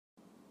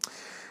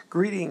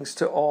Greetings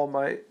to all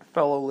my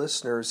fellow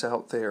listeners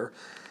out there.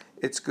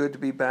 It's good to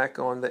be back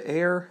on the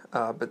air,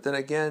 but then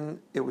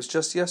again, it was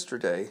just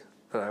yesterday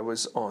that I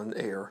was on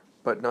air.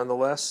 But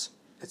nonetheless,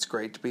 it's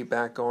great to be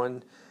back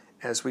on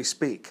as we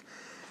speak.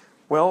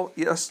 Well,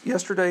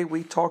 yesterday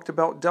we talked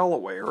about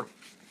Delaware,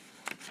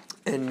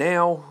 and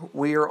now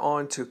we are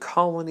on to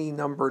colony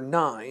number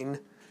 9.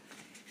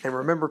 And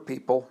remember,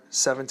 people,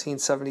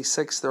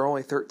 1776, there are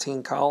only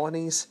 13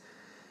 colonies.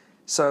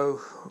 So,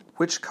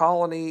 which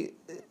colony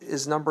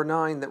is number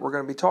 9 that we're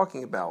going to be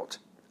talking about?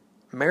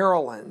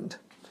 Maryland.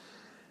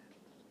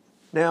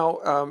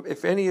 Now,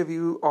 if any of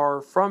you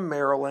are from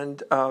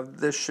Maryland,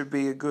 this should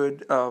be a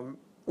good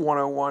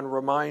 101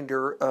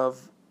 reminder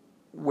of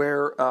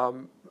where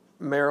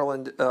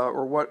Maryland,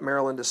 or what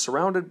Maryland is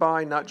surrounded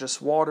by, not just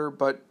water,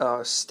 but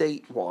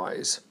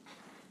state-wise.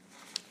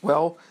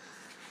 Well,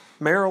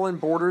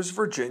 Maryland borders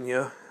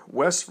Virginia,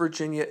 West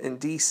Virginia, and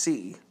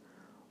D.C.,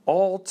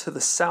 all to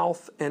the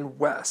south and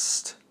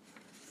west.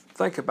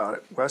 Think about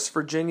it. West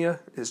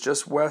Virginia is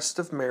just west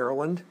of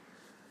Maryland.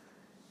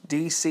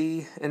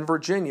 D.C. and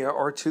Virginia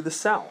are to the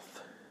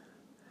south.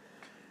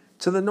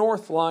 To the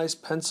north lies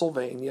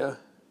Pennsylvania,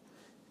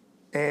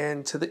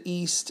 and to the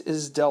east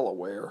is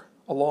Delaware,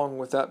 along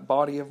with that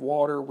body of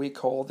water we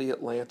call the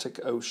Atlantic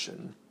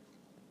Ocean.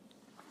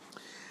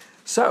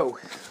 So,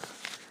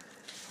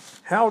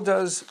 how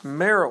does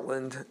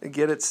Maryland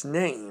get its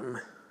name?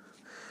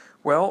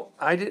 Well,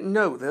 I didn't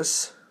know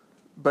this,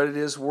 but it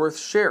is worth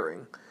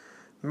sharing.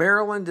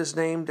 Maryland is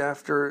named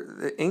after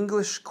the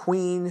English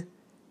Queen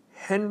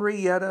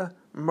Henrietta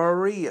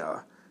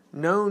Maria,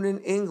 known in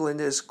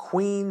England as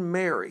Queen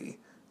Mary,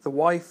 the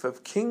wife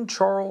of King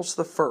Charles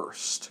I.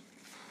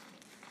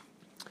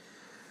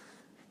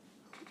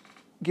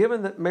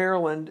 Given that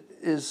Maryland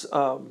is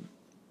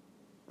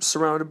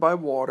surrounded by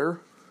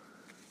water,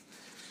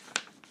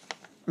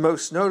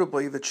 most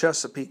notably the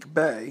Chesapeake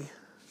Bay,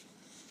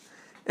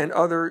 and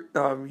other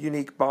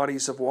unique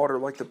bodies of water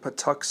like the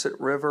Patuxent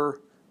River,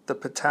 the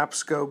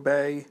Patapsco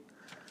Bay,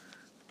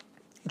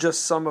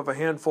 just some of a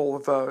handful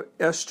of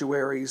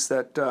estuaries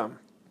that,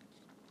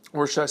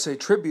 or should I say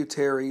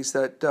tributaries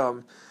that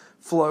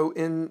flow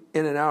in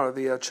and out of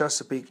the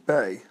Chesapeake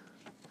Bay.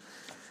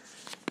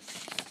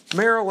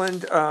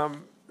 Maryland,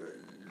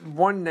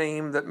 one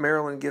name that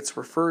Maryland gets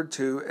referred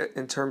to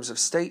in terms of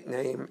state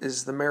name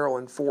is the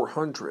Maryland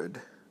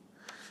 400.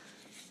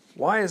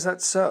 Why is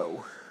that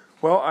so?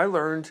 Well, I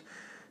learned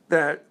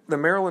that the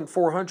Maryland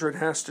 400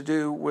 has to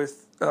do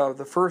with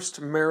the 1st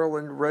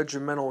Maryland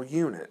Regimental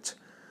Unit,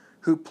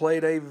 who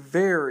played a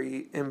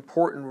very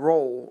important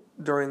role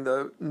during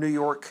the New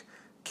York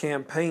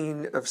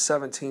campaign of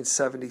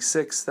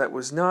 1776. That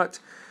was not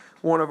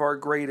one of our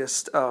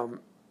greatest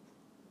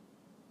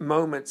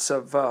moments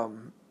of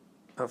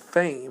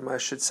fame, I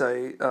should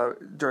say,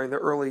 during the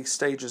early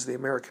stages of the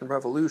American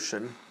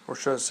Revolution, or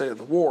should I say of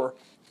the war.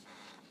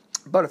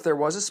 But if there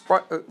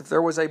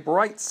was a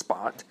bright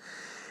spot,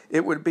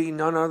 it would be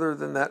none other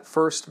than that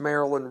 1st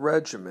Maryland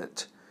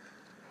Regiment.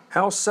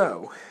 How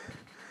so?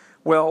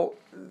 Well,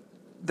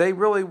 they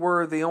really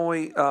were the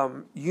only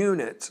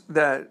unit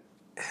that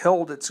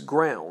held its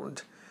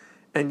ground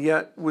and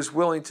yet was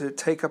willing to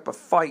take up a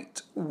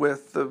fight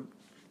with the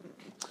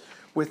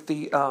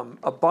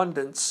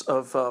abundance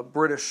of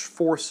British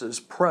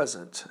forces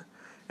present.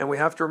 And we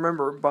have to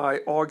remember, by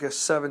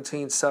August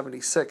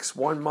 1776,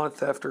 1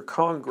 month after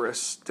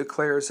Congress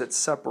declares its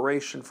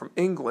separation from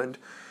England,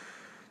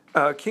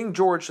 King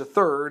George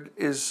III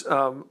is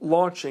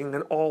launching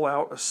an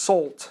all-out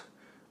assault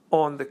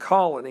on the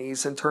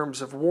colonies in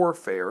terms of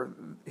warfare.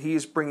 He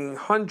is bringing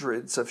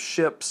hundreds of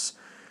ships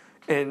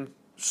and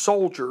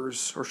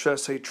soldiers, or should I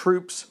say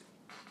troops,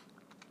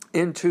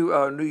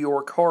 into New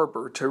York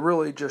Harbor to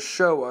really just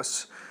show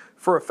us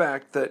for a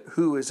fact that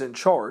who is in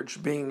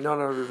charge, being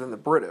none other than the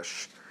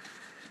British.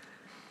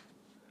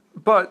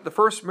 But the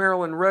 1st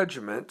Maryland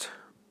Regiment,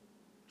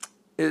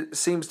 it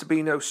seems to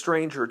be no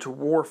stranger to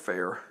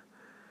warfare.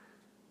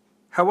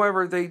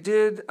 However, they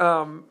did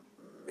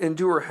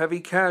endure heavy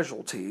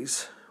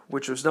casualties,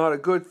 which was not a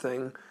good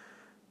thing,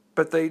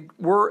 but they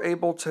were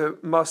able to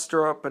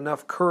muster up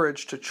enough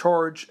courage to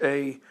charge,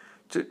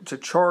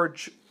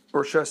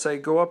 or should I say,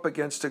 go up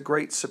against a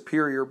great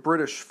superior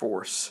British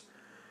force.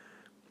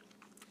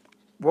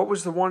 What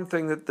was the one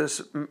thing that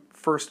this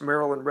 1st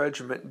Maryland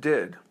Regiment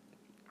did?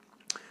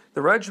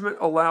 The regiment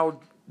allowed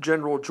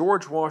General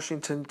George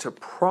Washington to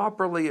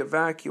properly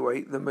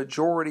evacuate the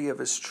majority of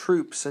his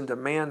troops into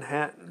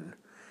Manhattan.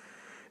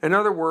 In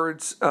other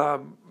words,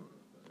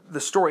 the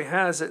story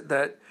has it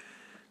that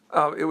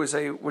it was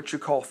what you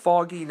call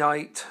foggy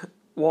night.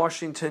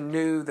 Washington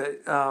knew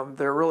that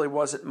there really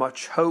wasn't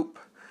much hope,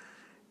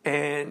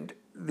 and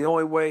the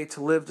only way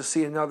to live to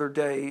see another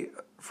day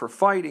for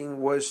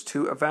fighting was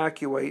to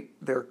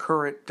evacuate their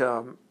current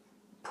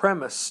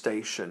premise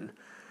station.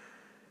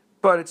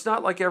 But it's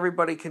not like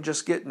everybody can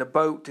just get in a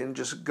boat and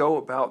just go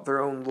about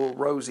their own little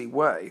rosy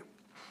way.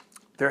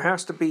 There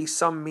has to be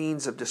some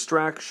means of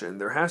distraction.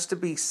 There has to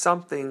be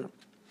something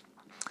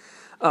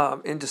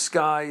in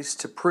disguise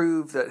to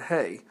prove that,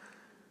 hey,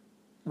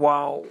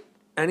 while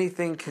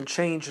anything can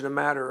change in a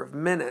matter of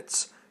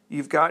minutes,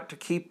 you've got to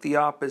keep the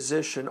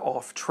opposition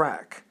off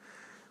track.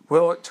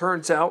 Well, it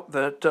turns out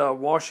that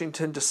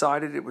Washington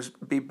decided it would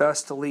be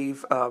best to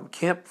leave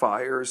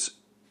campfires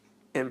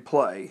in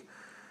play.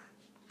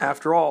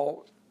 After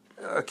all,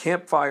 a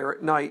campfire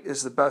at night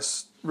is the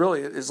best,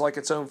 really is like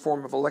its own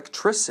form of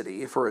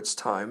electricity for its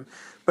time,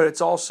 but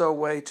it's also a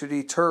way to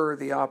deter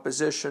the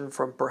opposition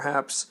from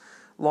perhaps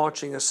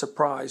launching a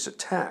surprise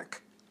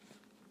attack.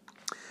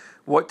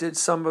 What did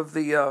some of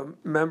the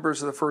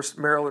members of the 1st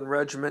Maryland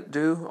Regiment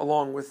do,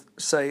 along with,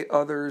 say,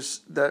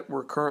 others that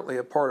were currently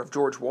a part of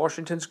George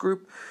Washington's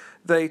group?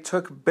 They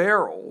took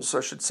barrels,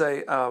 I should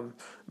say,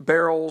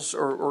 barrels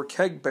or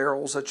keg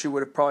barrels that you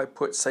would have probably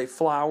put, say,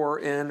 flour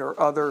in or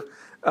other,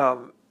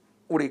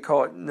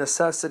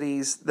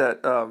 necessities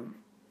that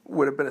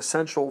would have been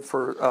essential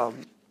for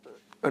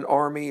an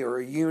army or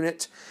a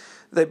unit.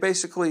 They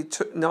basically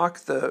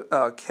knocked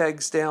the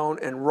kegs down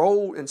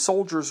and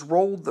soldiers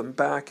rolled them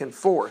back and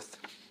forth.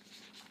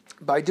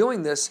 By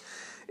doing this,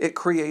 it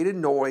created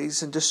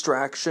noise and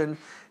distraction,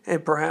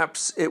 and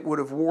perhaps it would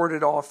have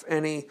warded off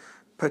any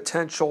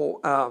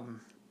potential,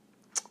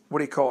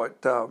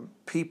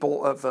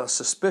 people of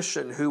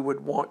suspicion who would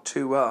want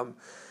to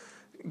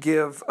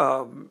give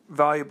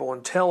valuable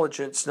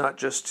intelligence, not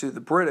just to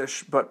the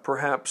British, but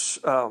perhaps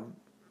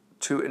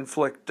to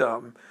inflict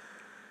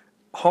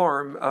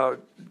harm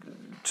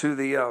to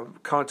the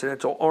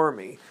Continental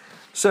Army.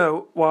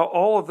 So while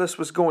all of this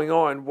was going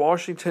on,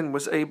 Washington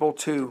was able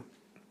to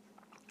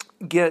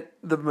get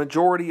the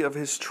majority of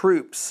his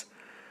troops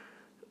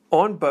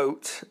on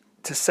boat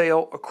to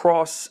sail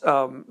across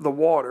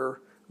the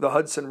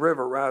Hudson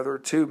River rather,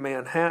 to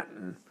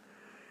Manhattan.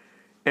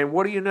 And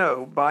what do you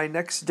know, by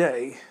next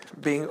day,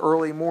 being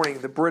early morning,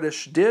 the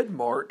British did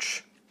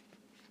march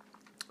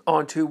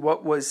onto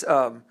what was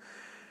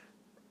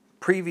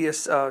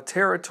previous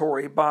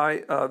territory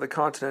by the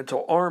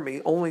Continental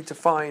Army, only to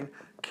find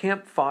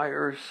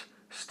campfires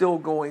still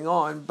going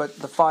on, but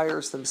the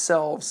fires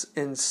themselves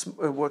in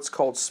what's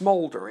called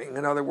smoldering.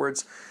 In other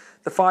words,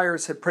 the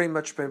fires had pretty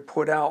much been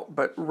put out,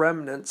 but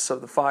remnants of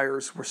the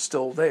fires were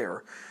still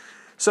there.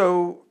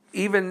 So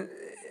even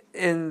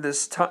in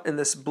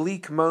this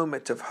bleak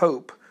moment of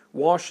hope,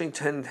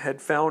 Washington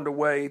had found a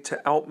way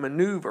to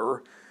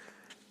outmaneuver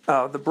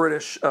the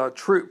British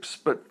troops,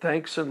 but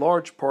thanks in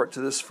large part to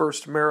this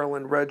 1st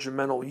Maryland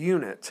Regimental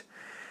Unit.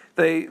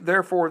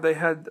 Therefore, they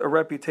had a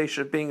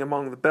reputation of being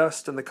among the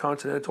best in the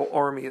Continental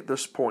Army at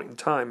this point in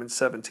time in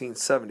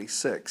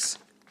 1776.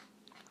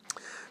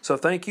 So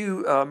thank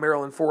you,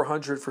 Maryland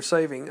 400, for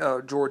saving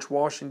George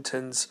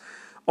Washington's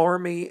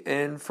army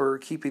and for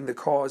keeping the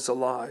cause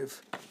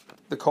alive.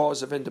 The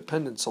cause of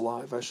independence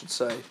alive, I should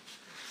say.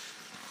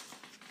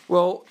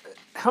 Well,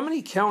 how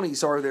many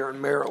counties are there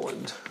in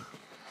Maryland?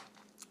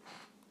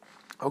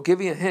 I'll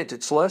give you a hint.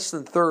 It's less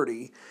than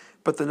 30,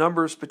 but the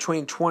number's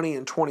between 20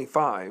 and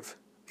 25.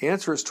 The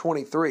answer is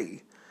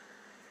 23.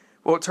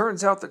 Well, it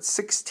turns out that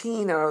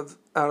 16 out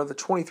of the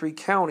 23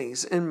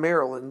 counties in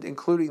Maryland,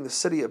 including the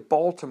city of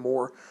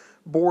Baltimore,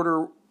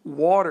 border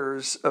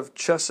waters of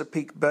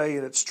Chesapeake Bay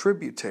and its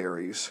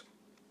tributaries.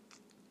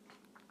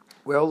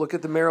 Well, look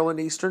at the Maryland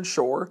Eastern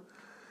Shore.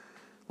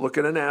 Look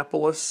at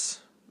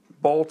Annapolis,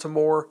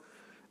 Baltimore.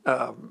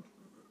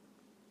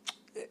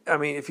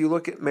 If you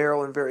look at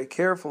Maryland very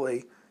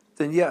carefully,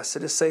 then yes,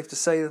 it is safe to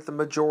say that the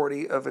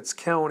majority of its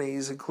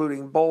counties,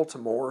 including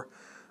Baltimore,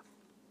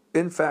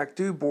 in fact,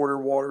 do border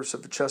waters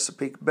of the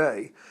Chesapeake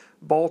Bay.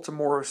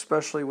 Baltimore,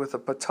 especially with the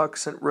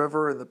Patuxent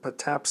River and the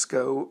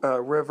Patapsco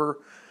River,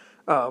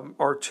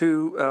 are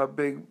two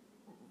big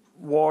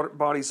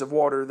bodies of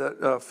water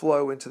that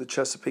flow into the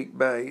Chesapeake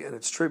Bay and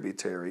its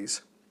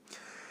tributaries.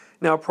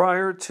 Now,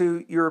 prior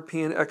to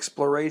European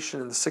exploration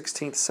in the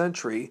 16th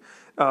century,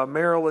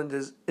 Maryland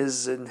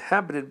is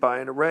inhabited by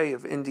an array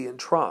of Indian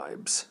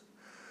tribes.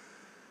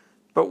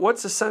 But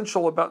what's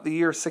essential about the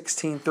year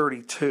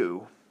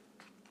 1632?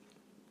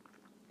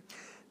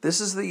 This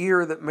is the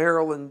year that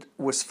Maryland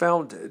was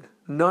founded,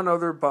 none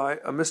other by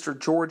a Mr.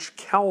 George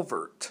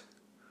Calvert.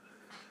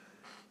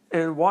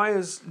 And why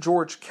is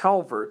George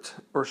Calvert,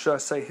 or should I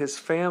say his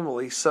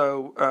family,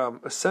 so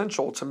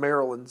essential to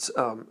Maryland's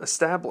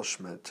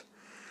establishment?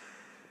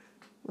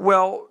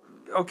 Well,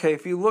 okay,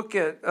 if you look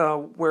at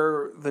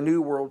where the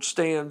New World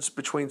stands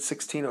between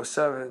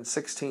 1607 and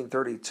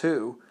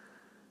 1632,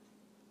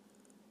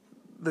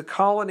 the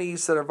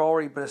colonies that have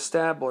already been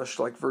established,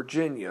 like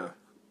Virginia,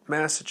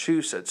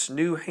 Massachusetts,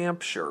 New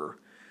Hampshire,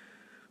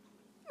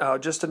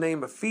 just to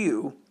name a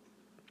few,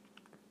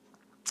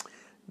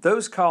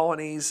 those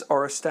colonies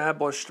are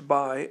established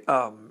by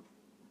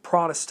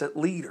Protestant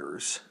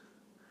leaders.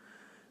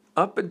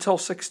 Up until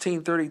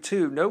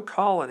 1632, no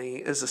colony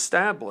is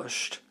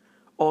established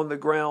on the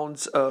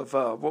grounds of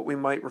what we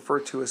might refer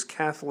to as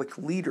Catholic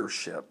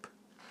leadership,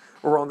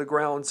 or on the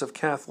grounds of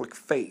Catholic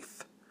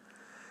faith.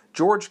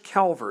 George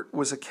Calvert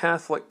was a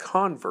Catholic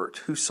convert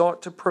who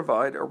sought to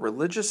provide a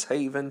religious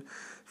haven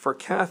for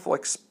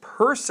Catholics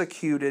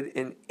persecuted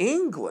in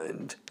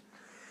England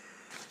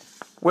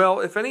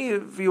Well, if any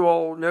of you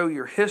all know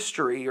your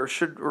history, or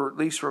at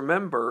least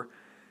remember,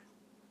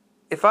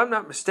 if I'm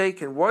not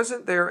mistaken,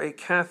 wasn't there a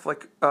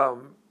Catholic,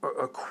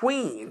 a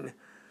queen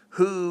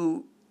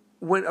who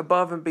went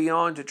above and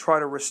beyond to try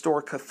to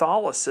restore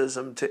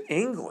Catholicism to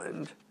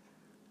England?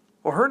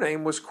 Well, her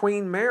name was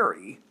Queen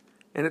Mary,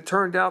 and it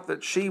turned out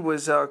that she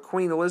was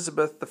Queen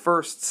Elizabeth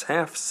I's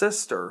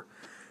half-sister.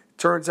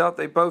 Turns out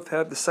they both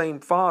had the same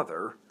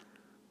father,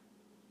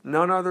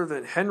 none other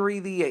than Henry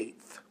VIII.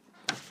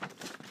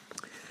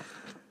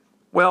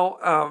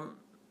 Well,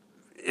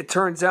 it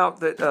turns out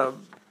that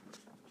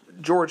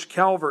George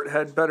Calvert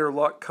had better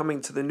luck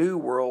coming to the New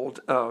World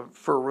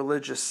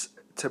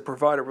to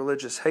provide a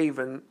religious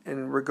haven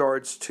in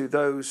regards to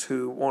those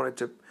who wanted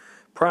to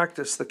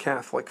practice the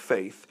Catholic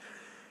faith.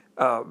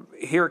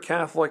 Here,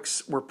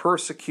 Catholics were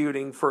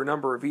persecuting for a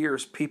number of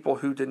years people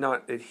who did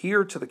not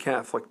adhere to the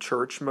Catholic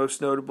Church,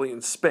 most notably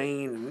in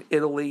Spain and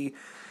Italy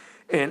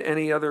and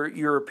any other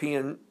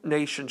European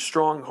nation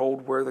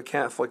stronghold where the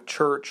Catholic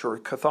Church or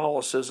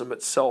Catholicism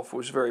itself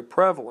was very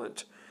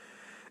prevalent.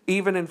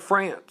 Even in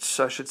France,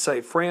 I should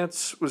say,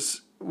 France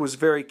was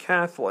very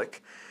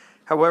Catholic.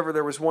 However,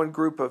 there was one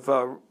group of,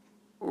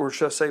 or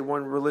should I say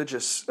one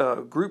religious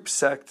group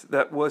sect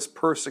that was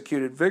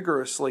persecuted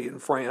vigorously in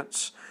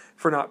France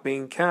for not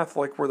being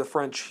Catholic, were the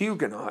French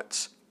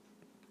Huguenots.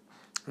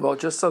 Well, it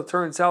just so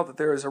turns out that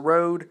there is a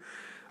road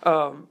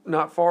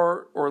not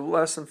far or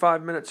less than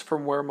 5 minutes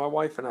from where my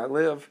wife and I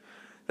live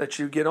that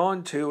you get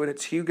onto, and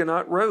it's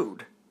Huguenot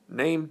Road,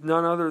 named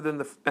none other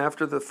than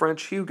after the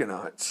French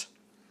Huguenots.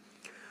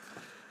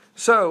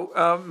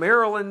 So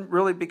Maryland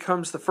really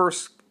becomes the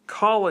first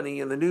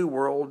colony in the New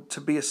World to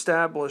be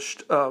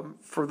established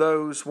for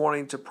those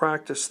wanting to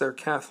practice their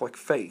Catholic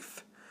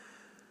faith.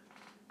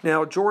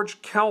 Now,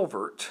 George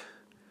Calvert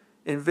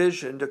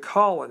envisioned a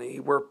colony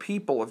where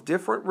people of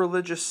different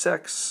religious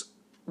sects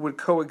would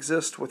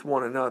coexist with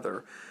one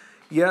another.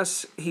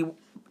 Yes,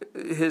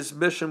 his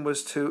mission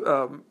was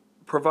to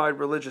provide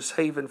religious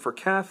haven for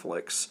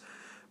Catholics,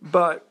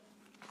 but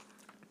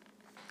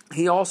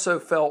he also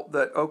felt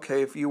that,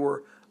 okay, if you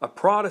were a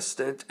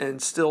Protestant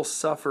and still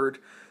suffered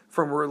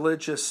from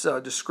religious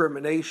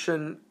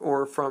discrimination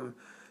or from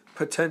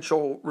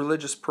potential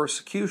religious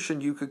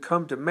persecution, you could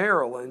come to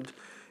Maryland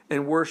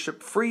and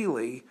worship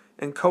freely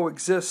and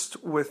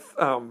coexist with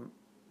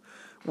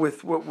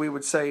what we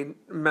would say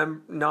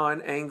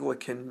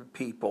non-Anglican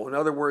people. In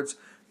other words,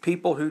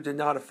 people who did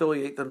not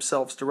affiliate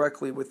themselves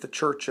directly with the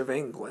Church of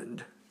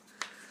England.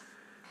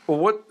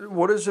 Well,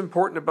 what is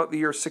important about the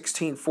year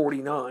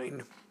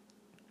 1649?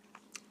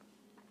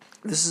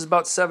 This is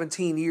about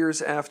 17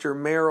 years after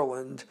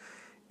Maryland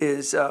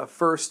is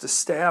first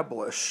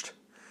established.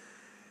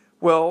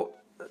 Well,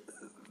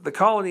 the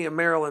colony of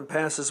Maryland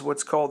passes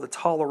what's called the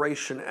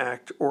Toleration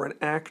Act, or an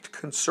act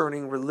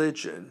concerning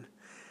religion.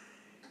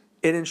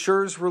 It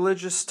ensures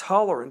religious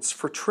tolerance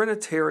for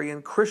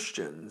Trinitarian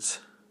Christians.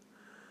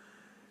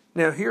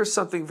 Now, here's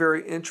something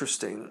very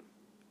interesting.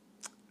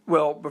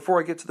 Well, before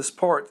I get to this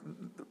part,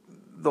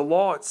 the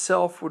law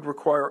itself would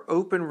require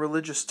open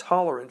religious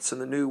tolerance in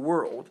the New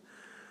World.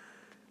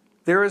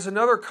 There is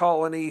another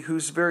colony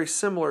who's very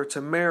similar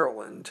to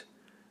Maryland,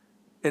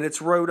 and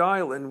it's Rhode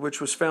Island,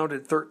 which was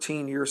founded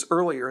 13 years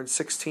earlier in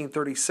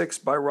 1636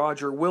 by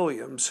Roger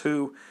Williams,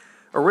 who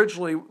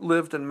originally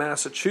lived in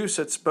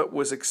Massachusetts but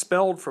was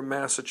expelled from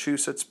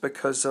Massachusetts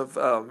because of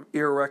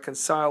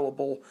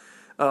irreconcilable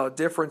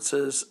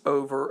differences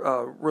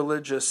over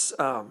religious,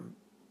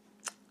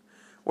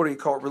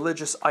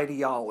 religious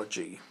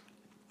ideology.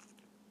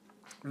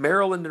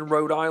 Maryland and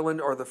Rhode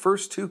Island are the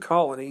first two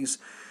colonies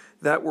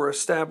that were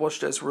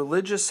established as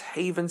religious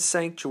haven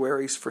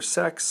sanctuaries for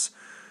sects,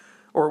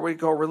 or what we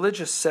call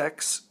religious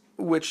sects,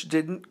 which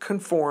didn't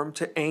conform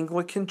to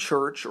Anglican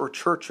Church or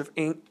Church of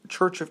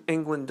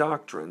England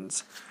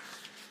doctrines.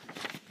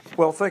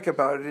 Well, think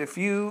about it. If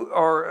you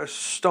are a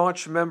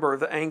staunch member of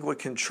the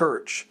Anglican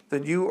Church,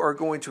 then you are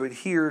going to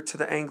adhere to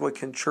the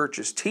Anglican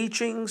Church's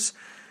teachings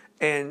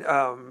and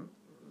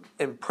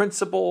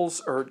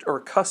principles or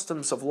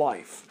customs of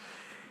life.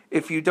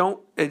 If you don't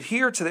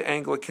adhere to the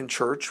Anglican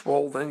Church,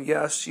 well, then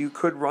yes, you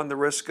could run the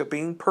risk of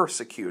being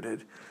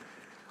persecuted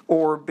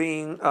or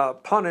being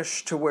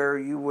punished to where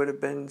you would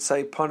have been,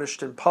 say,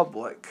 punished in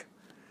public.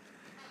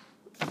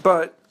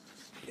 But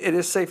it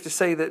is safe to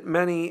say that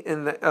many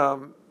in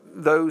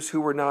those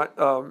who were not,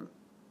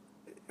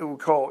 we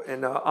call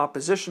in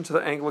opposition to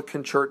the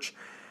Anglican Church,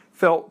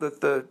 felt that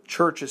the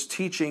Church's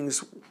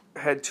teachings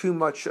had too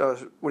much,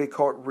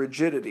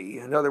 rigidity.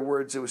 In other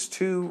words, it was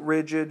too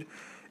rigid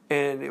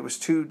and it was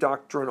too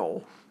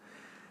doctrinal.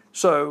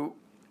 So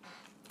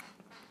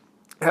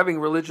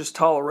having religious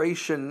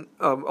toleration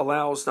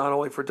allows not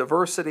only for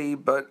diversity,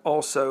 but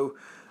also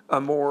a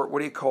more,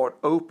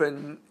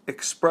 open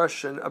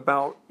expression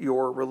about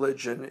your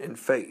religion and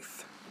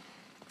faith.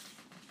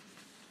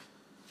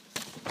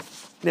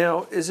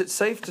 Now, is it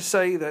safe to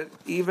say that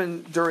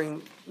even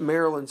during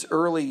Maryland's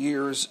early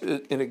years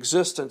in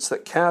existence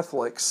that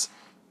Catholics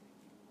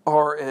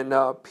are in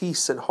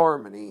peace and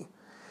harmony?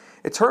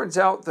 It turns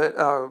out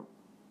that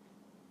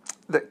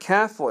that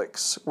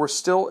Catholics were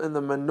still in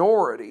the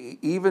minority,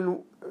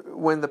 even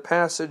when the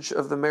passage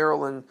of the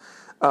Maryland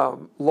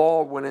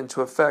law went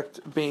into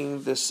effect,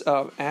 being this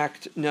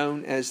act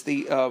known as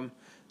the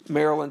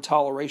Maryland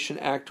Toleration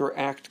Act, or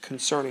Act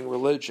Concerning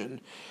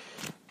Religion.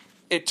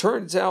 It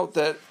turns out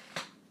that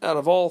out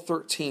of all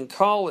 13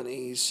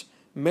 colonies,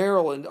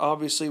 Maryland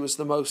obviously was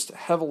the most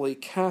heavily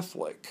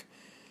Catholic.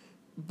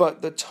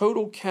 But the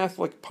total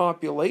Catholic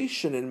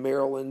population in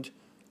Maryland,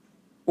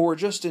 or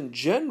just in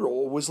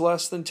general, was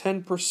less than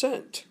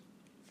 10%.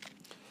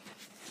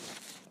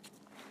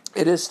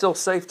 It is still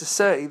safe to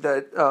say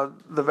that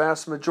the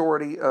vast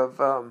majority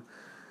of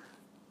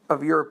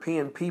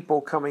European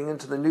people coming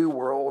into the New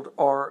World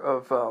are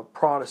of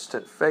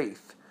Protestant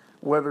faith,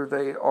 whether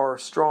they are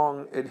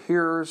strong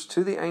adherers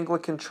to the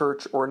Anglican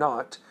Church or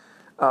not.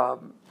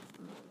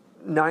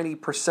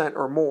 90%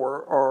 or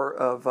more are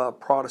of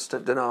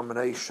Protestant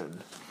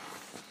denomination.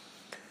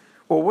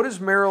 Well, what is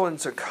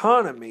Maryland's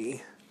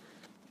economy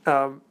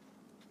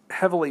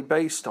heavily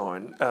based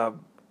on?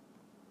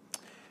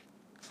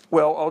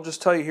 Well, I'll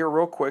just tell you here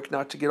real quick,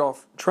 not to get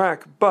off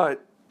track,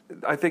 but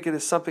I think it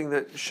is something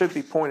that should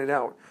be pointed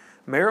out.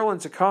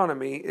 Maryland's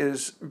economy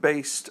is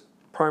based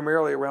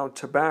primarily around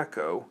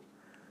tobacco.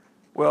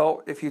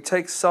 Well, if you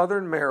take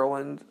southern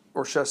Maryland,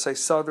 or should I say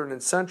southern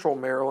and central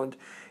Maryland,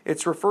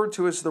 it's referred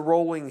to as the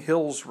Rolling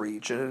Hills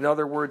region. In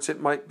other words,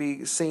 it might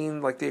be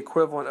seen like the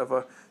equivalent of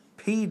a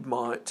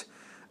Piedmont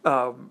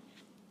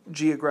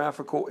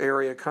geographical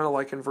area, kind of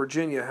like in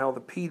Virginia, how the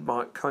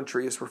Piedmont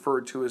country is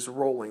referred to as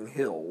Rolling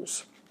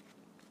Hills.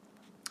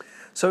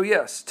 So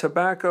yes,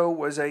 tobacco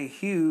was a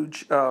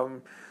huge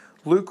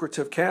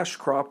lucrative cash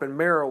crop in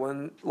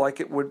Maryland,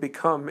 like it would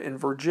become in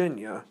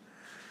Virginia.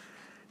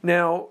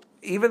 Now,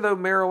 even though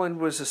Maryland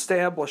was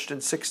established in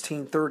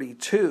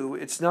 1632,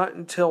 it's not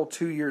until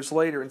 2 years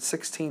later, in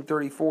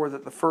 1634,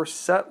 that the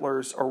first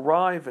settlers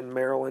arrive in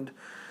Maryland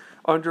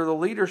under the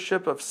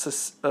leadership of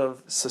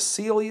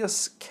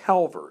Cecilius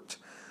Calvert,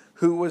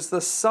 who was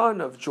the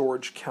son of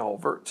George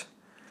Calvert.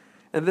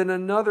 And then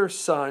another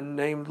son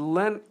named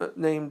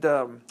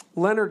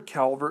Leonard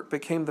Calvert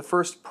became the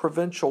first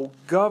provincial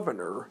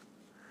governor.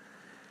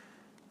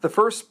 The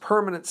first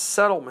permanent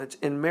settlement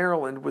in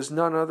Maryland was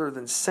none other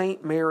than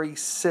St.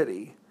 Mary's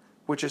City,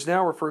 which is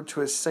now referred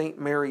to as St.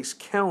 Mary's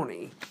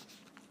County.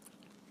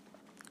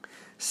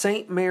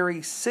 St.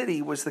 Mary's City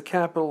was the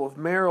capital of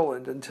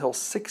Maryland until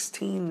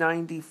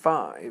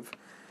 1695,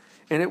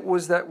 and it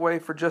was that way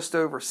for just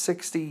over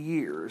 60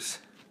 years.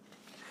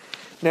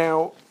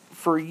 Now,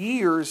 for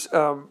years,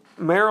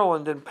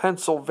 Maryland and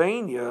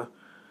Pennsylvania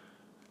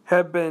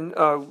have been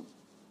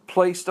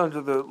placed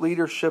under the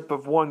leadership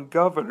of one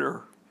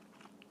governor,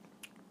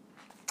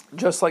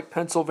 just like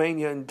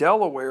Pennsylvania and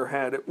Delaware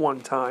had at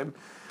one time.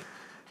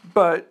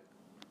 But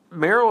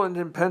Maryland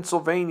and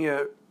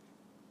Pennsylvania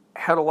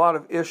had a lot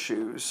of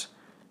issues,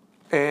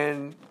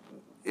 and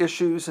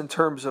issues in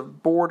terms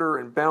of border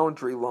and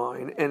boundary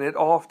line, and it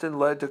often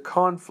led to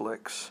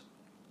conflicts.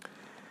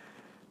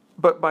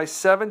 But by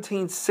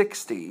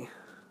 1760,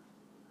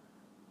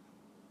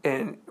 and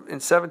in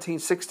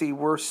 1760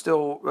 we're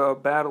still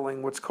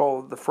battling what's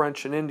called the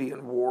French and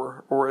Indian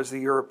War, or as the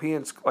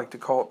Europeans like to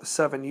call it, the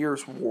 7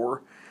 Years'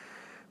 War.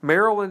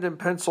 Maryland and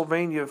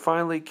Pennsylvania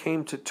finally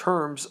came to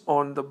terms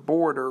on the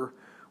border,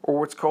 or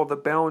what's called the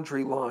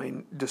boundary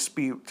line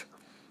dispute.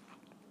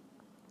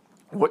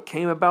 What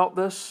came about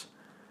this?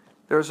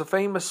 There's a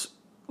famous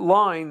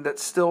line that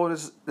still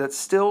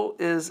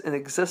is in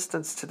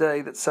existence today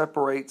that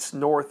separates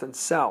North and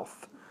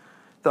South,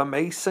 the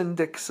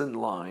Mason-Dixon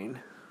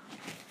line.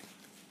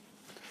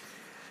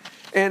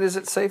 And is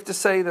it safe to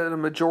say that a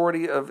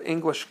majority of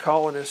English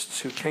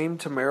colonists who came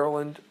to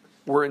Maryland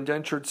were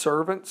indentured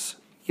servants?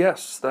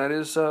 Yes, that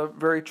is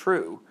very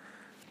true.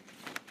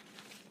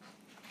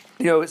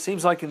 You know, it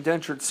seems like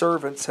indentured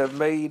servants have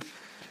made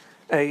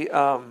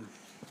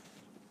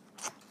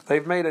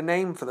they've made a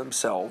name for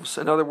themselves.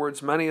 In other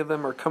words, many of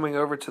them are coming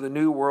over to the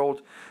New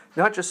World,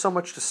 not just so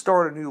much to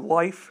start a new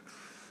life,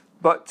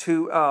 but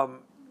to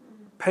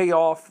pay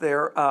off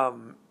their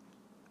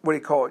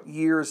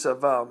years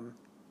of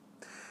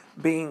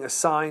being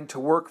assigned to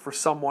work for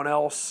someone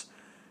else,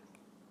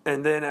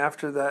 and then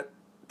after that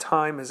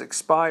time has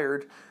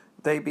expired,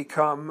 they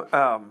become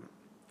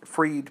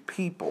freed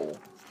people.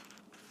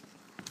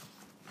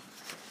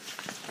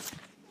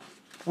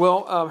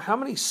 Well, how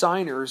many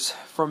signers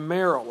from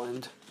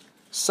Maryland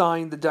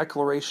signed the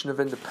Declaration of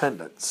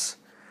Independence?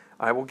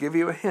 I will give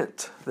you a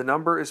hint. The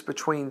number is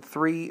between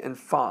 3 and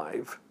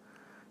 5.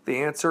 The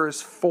answer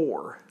is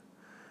 4.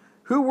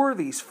 Who were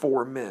these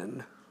 4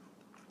 men?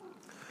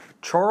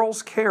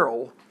 Charles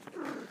Carroll,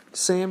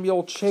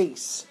 Samuel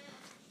Chase,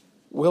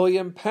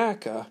 William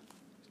Paca,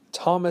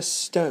 Thomas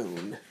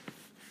Stone.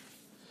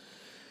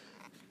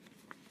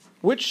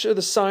 Which of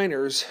the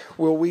signers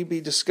will we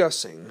be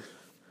discussing?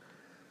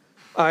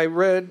 I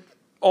read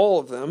all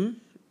of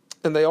them,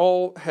 and they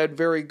all had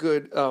very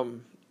good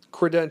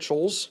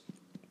credentials.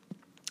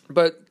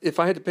 But if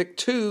I had to pick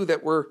 2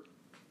 that were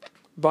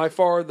by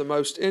far the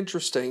most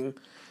interesting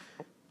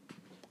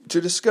to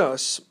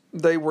discuss,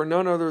 they were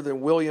none other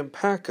than William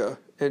Paca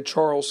and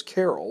Charles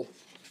Carroll.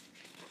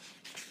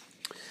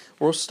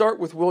 We'll start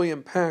with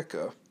William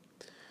Paca.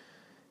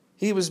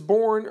 He was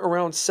born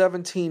around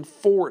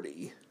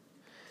 1740.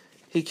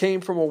 He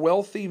came from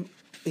wealthy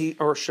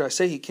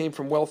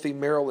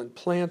Maryland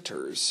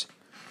planters.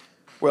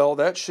 Well,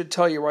 that should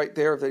tell you right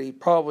there that he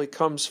probably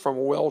comes from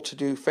a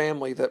well-to-do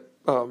family that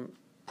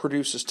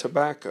produces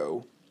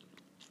tobacco.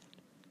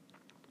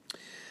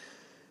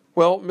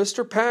 Well,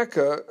 Mr.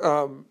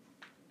 Paca,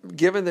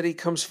 given that he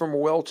comes from a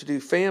well-to-do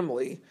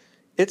family,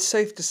 it's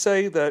safe to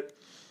say that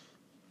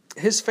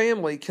his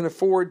family can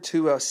afford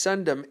to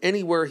send him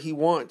anywhere he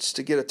wants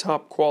to get a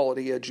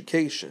top-quality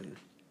education.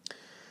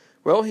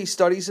 Well, he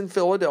studies in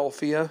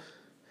Philadelphia,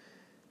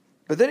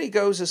 but then he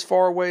goes as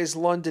far away as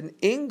London,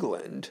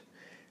 England.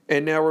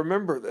 And now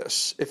remember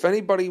this, if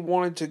anybody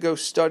wanted to go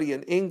study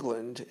in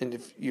England, and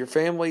if your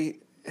family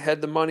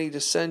had the money to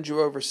send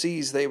you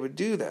overseas, they would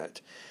do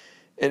that.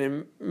 And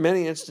in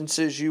many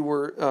instances, you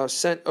were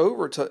sent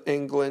over to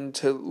England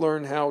to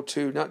learn how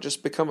to not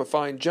just become a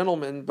fine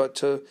gentleman, but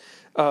to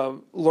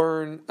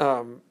learn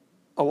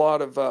a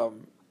lot of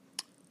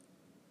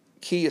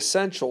key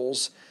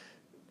essentials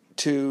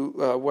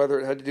to whether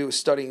it had to do with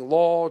studying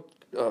law,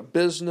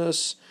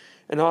 business.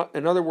 In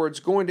other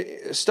words,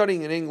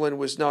 studying in England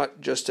was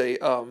not just a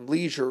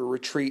leisure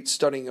retreat,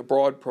 studying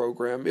abroad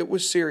program. It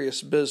was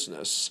serious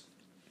business.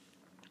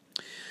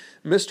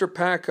 Mr.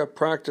 Paca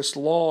practiced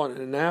law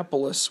in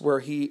Annapolis,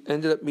 where he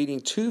ended up meeting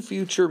two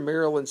future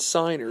Maryland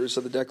signers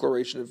of the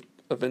Declaration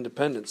of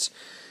Independence,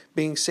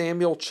 being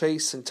Samuel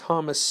Chase and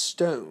Thomas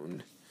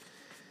Stone.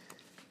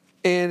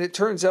 And it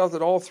turns out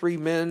that all three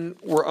men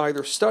were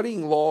either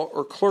studying law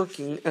or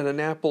clerking in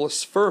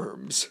Annapolis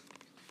firms.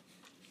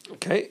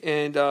 Okay,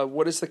 and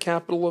what is the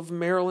capital of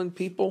Maryland,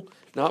 people?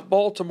 Not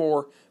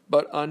Baltimore,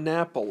 but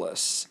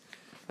Annapolis.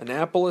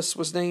 Annapolis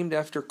was named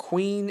after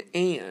Queen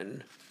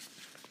Anne.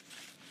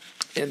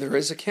 And there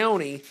is a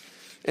county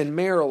in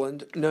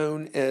Maryland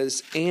known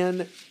as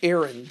Anne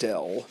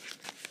Arundel,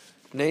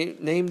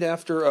 named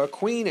after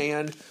Queen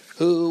Anne,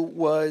 who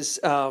was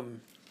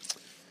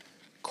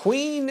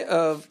Queen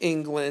of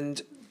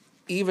England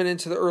even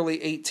into the early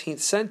 18th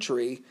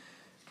century.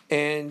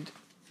 And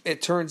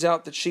it turns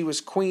out that she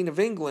was Queen of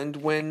England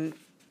when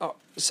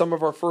some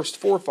of our first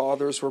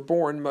forefathers were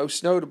born,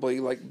 most notably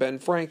like Ben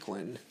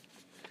Franklin.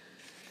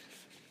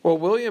 Well,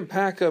 William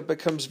Paca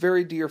becomes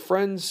very dear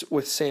friends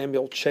with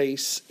Samuel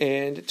Chase,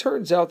 and it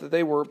turns out that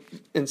they were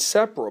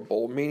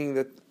inseparable, meaning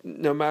that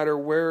no matter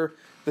where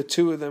the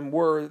two of them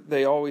were,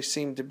 they always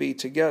seemed to be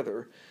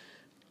together.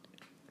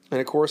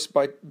 And of course,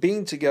 by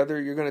being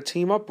together, you're going to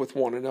team up with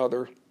one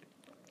another.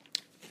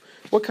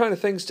 What kind of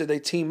things did they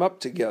team up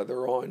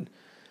together on?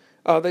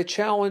 They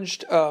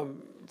challenged,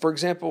 for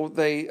example,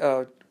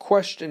 they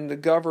questioned the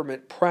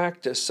government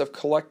practice of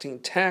collecting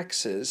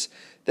taxes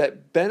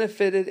that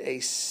benefited a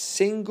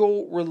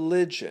single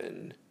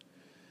religion.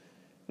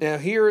 Now,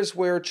 here is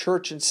where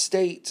church and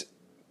state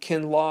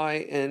can lie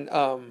in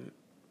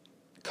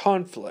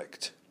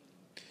conflict.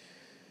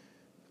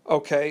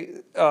 Okay,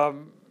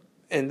 and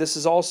this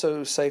is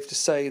also safe to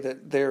say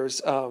that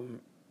there's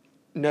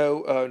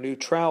no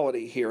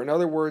neutrality here. In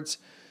other words,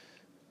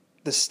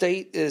 the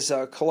state is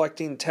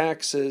collecting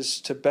taxes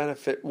to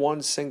benefit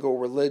one single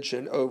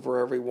religion over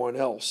everyone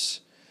else.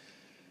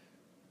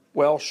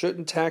 Well,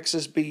 shouldn't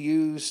taxes be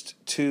used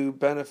to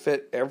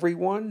benefit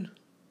everyone?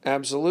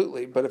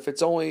 Absolutely. But if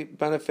it's only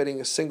benefiting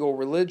a single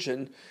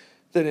religion,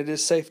 then it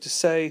is safe to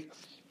say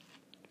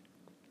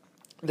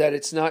that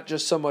it's not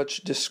just so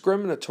much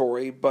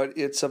discriminatory, but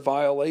it's a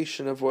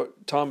violation of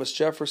what Thomas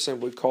Jefferson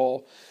would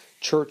call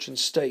church and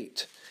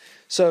state.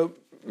 So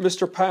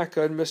Mr.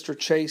 Paca and Mr.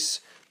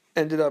 Chase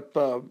ended up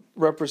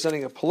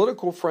representing a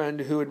political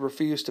friend who had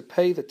refused to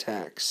pay the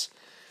tax.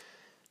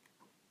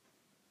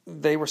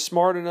 They were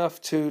smart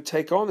enough to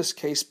take on this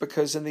case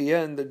because in the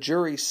end the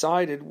jury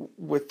sided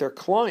with their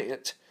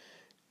client,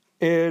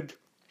 and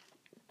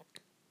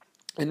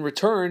in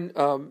return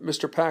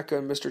Mr. Paca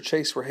and Mr.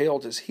 Chase were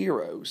hailed as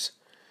heroes.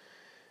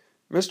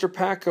 Mr.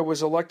 Paca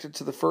was elected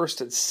to the First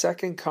and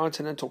Second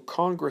Continental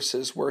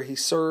Congresses, where he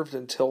served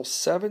until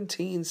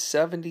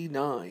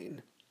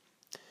 1779.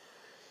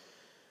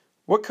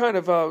 What kind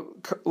of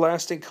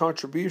lasting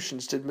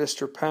contributions did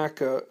Mr.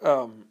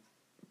 Paca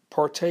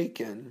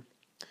partake in?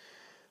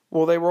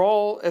 Well, they were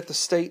all at the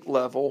state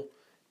level.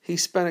 He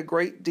spent a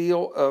great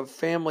deal of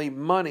family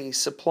money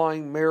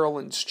supplying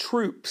Maryland's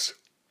troops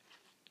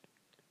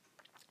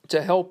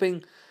to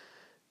helping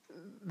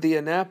the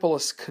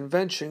Annapolis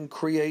Convention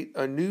create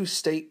a new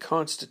state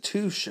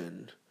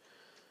constitution.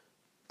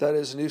 That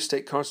is, a new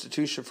state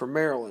constitution for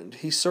Maryland.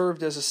 He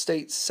served as a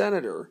state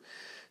senator,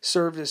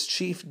 served as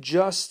Chief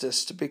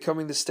Justice to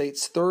becoming the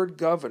state's third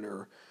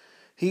governor.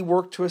 He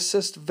worked to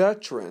assist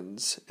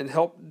veterans and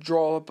helped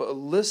draw up a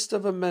list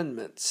of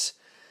amendments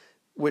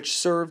which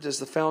served as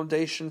the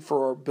foundation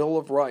for our Bill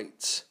of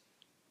Rights.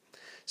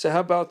 So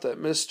how about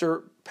that?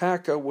 Mr.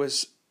 Paca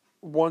was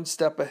one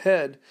step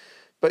ahead,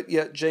 but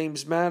yet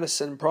James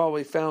Madison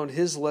probably found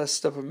his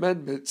list of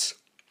amendments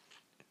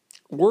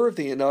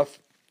worthy enough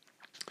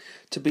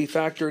to be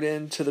factored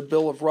into the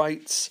Bill of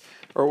Rights,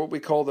 or what we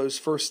call those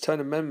first 10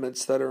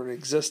 amendments that are in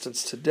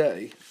existence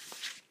today?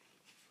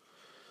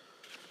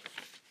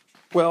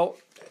 Well,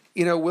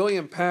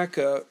 William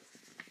Paca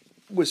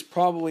was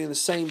probably in the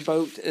same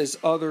boat as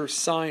other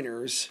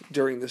signers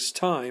during this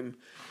time,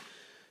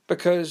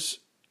 because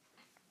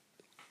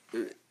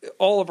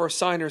all of our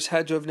signers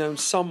had to have known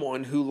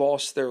someone who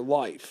lost their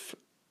life,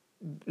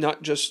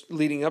 not just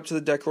leading up to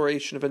the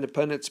Declaration of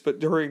Independence, but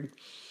during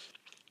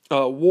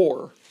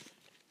war.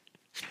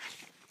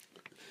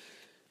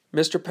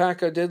 Mr.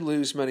 Paca did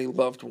lose many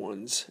loved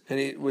ones, and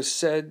it was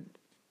said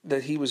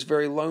that he was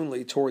very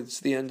lonely towards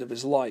the end of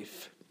his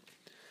life.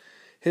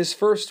 His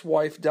first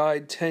wife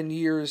died 10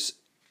 years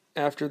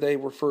after they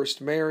were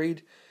first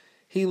married.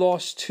 He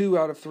lost 2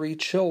 out of 3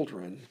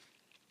 children.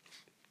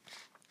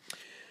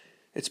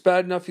 It's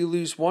bad enough you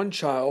lose 1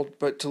 child,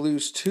 but to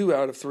lose 2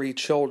 out of 3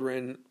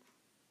 children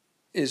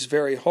is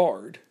very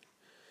hard.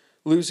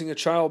 Losing a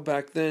child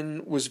back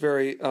then was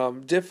very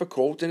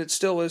difficult, and it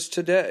still is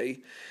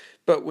today.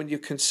 But when you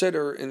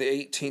consider in the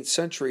 18th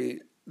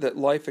century that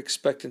life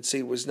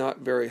expectancy was not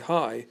very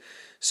high,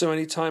 so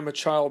any time a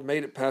child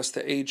made it past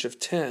the age of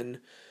 10,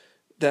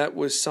 that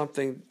was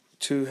something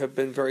to have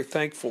been very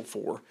thankful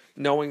for,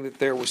 knowing that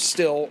there was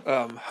still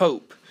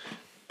hope.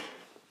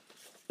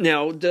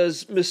 Now, what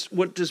does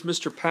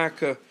Mr.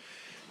 Paca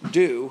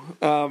do?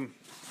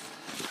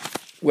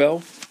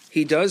 Well,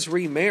 he does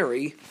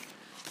remarry,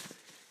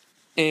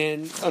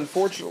 and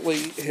unfortunately,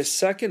 his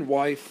second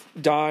wife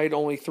died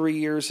only 3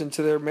 years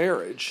into their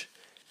marriage,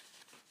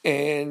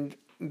 and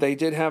they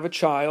did have a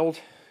child,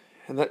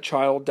 and that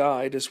child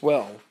died as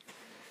well.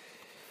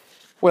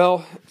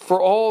 Well,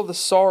 for all the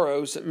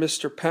sorrows that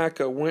Mr.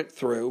 Paca went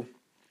through,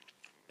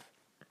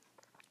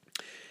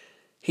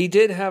 he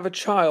did have a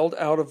child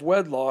out of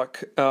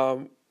wedlock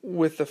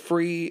with a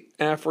free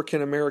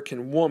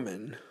African-American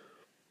woman.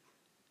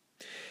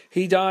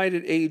 He died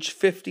at age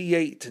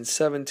 58 in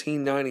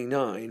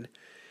 1799,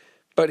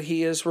 but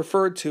he is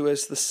referred to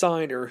as the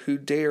signer who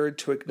dared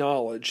to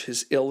acknowledge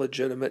his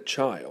illegitimate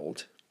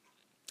child.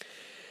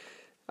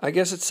 I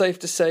guess it's safe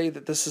to say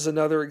that this is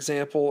another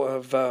example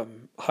of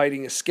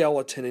hiding a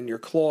skeleton in your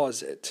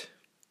closet.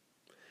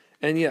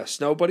 And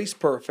yes, nobody's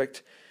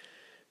perfect,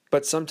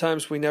 but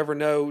sometimes we never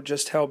know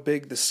just how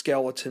big the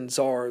skeletons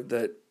are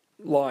that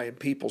lie in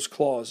people's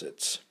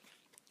closets.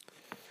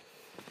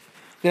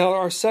 Now,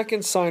 our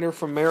second signer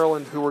from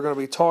Maryland who we're going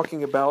to be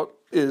talking about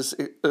is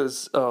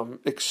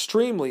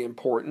extremely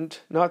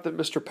important. Not that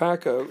Mr.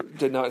 Paca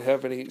did not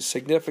have any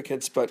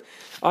significance, but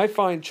I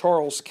find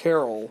Charles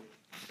Carroll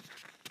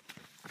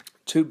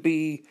to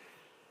be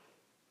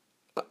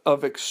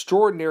of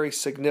extraordinary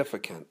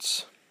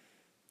significance.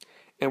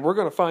 And we're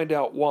going to find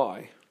out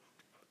why.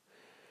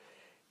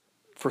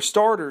 For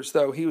starters,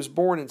 though, he was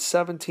born in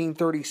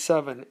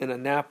 1737 in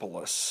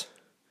Annapolis.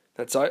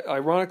 That's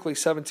ironically,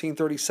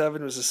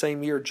 1737 was the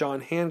same year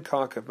John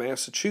Hancock of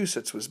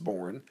Massachusetts was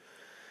born.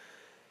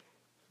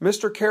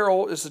 Mr.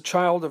 Carroll is the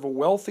child of a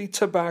wealthy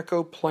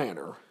tobacco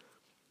planter.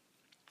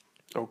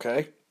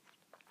 Okay?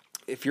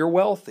 If you're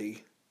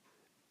wealthy,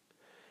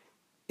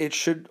 it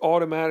should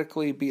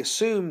automatically be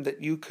assumed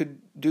that you could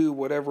do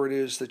whatever it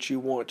is that you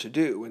want to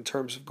do in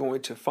terms of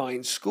going to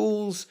fine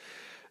schools,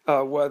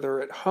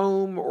 whether at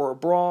home or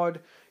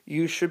abroad.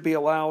 You should be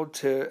allowed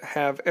to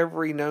have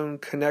every known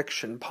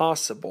connection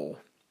possible,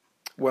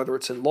 whether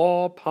it's in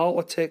law,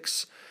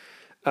 politics,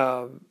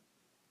 the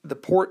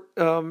port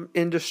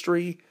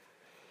industry.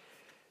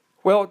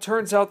 Well, it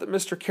turns out that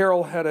Mr.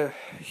 Carroll had a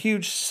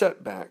huge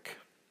setback.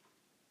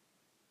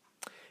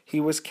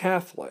 He was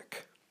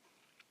Catholic.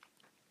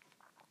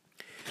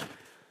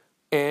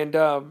 And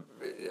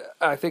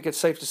I think it's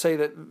safe to say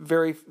that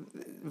very,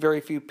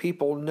 very few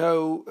people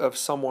know of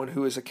someone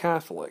who is a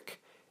Catholic.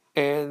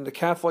 And the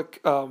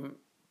Catholic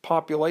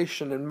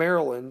population in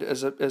Maryland,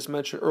 as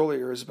mentioned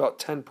earlier, is about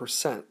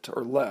 10%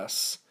 or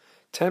less.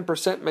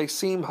 10% may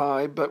seem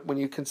high, but when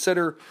you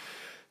consider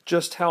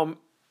just how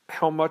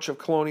much of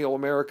colonial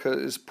America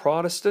is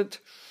Protestant,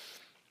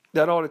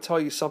 that ought to tell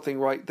you something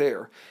right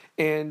there.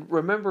 And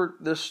remember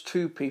this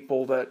too,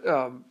 people, that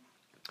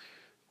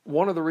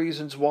one of the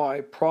reasons why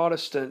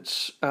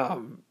Protestants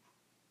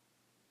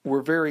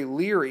were very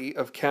leery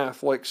of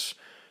Catholics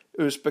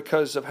was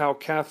because of how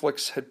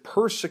Catholics had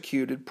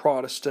persecuted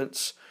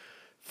Protestants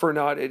for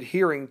not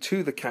adhering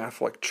to the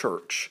Catholic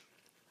Church.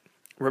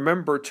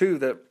 Remember, too,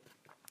 that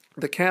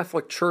the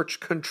Catholic Church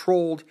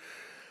controlled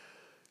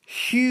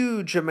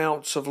huge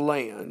amounts of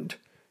land,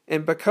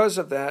 and because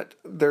of that,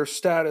 their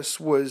status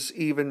was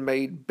even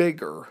made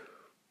bigger.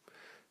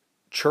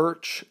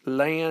 Church,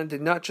 land,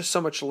 and not just so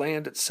much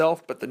land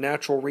itself, but the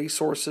natural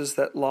resources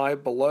that lie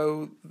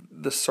below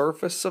the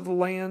surface of the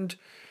land,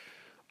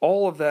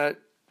 all of that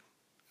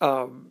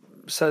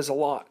says a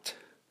lot.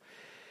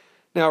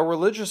 Now,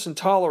 religious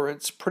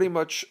intolerance pretty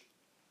much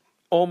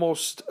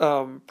almost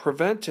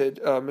prevented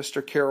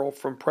Mr. Carroll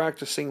from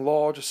practicing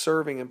law to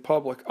serving in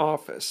public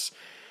office.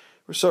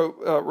 So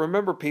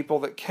remember, people,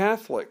 that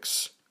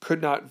Catholics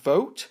could not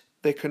vote,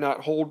 they could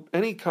not hold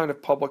any kind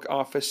of public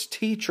office,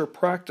 teach, or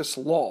practice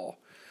law.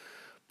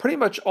 pretty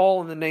much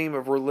all in the name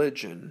of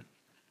religion.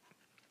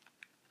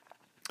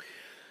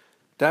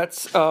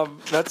 That's how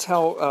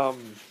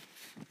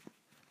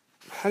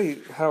how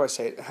do I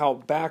say it? How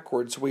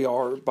backwards we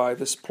are by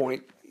this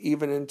point,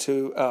 even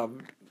into the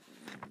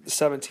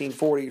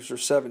 1740s or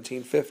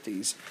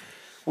 1750s.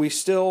 We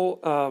still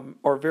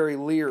are very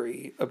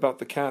leery about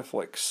the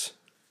Catholics.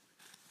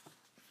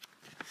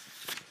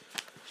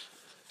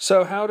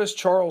 So how does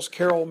Charles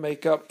Carroll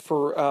make up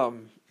for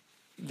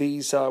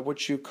these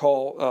what you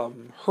call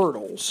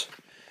hurdles?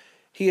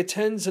 He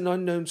attends an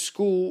unknown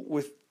school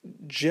with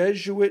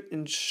Jesuit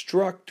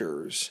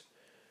instructors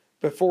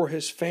before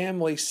his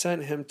family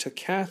sent him to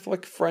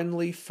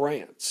Catholic-friendly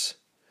France.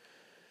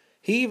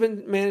 He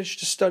even managed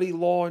to study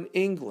law in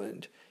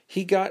England.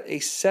 He got a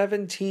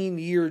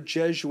 17-year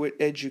Jesuit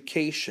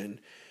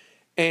education,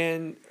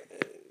 and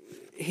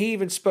he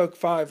even spoke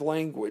 5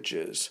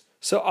 languages.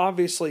 So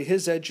obviously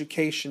his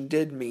education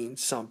did mean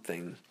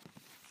something.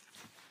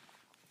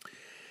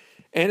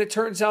 And it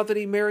turns out that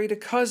he married a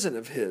cousin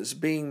of his,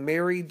 being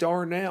Mary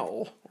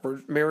Darnell,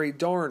 or Mary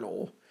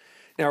Darnell.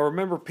 Now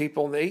remember,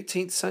 people, in the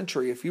 18th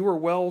century, if you were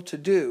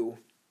well-to-do,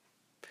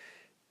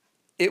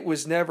 it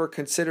was never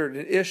considered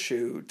an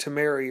issue to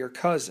marry your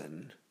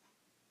cousin.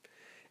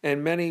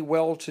 And many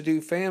well-to-do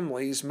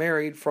families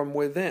married from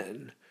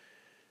within.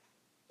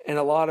 And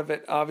a lot of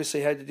it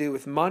obviously had to do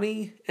with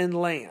money and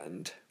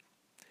land.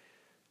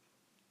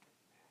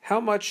 How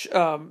much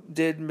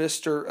did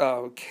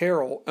Mr.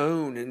 Carroll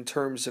own in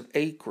terms of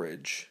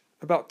acreage?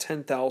 About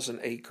 10,000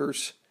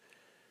 acres.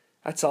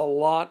 That's a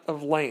lot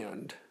of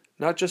land.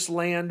 Not just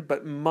land,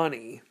 but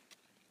money.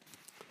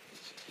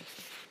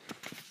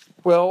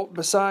 Well,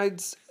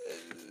 besides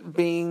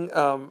being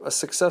a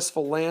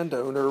successful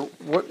landowner,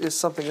 what is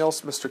something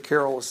else Mr.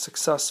 Carroll is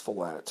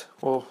successful at?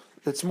 Well,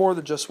 it's more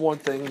than just one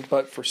thing,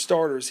 but for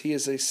starters, he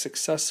is a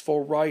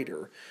successful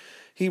writer.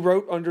 He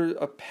wrote under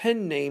a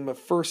pen name of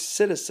First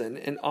Citizen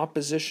in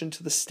opposition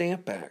to the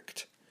Stamp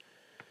Act.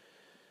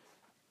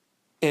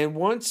 And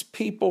once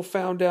people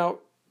found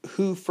out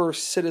who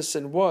First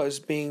Citizen was,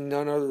 being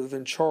none other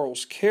than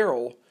Charles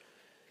Carroll,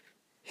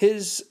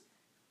 his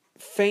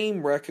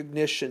fame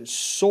recognition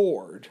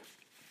soared.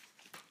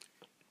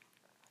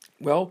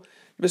 Well,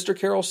 Mr.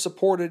 Carroll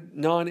supported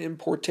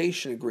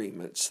non-importation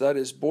agreements, that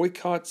is,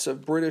 boycotts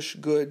of British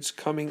goods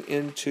coming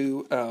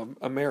into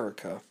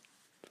America.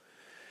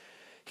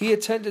 He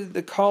attended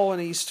the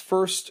colony's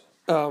first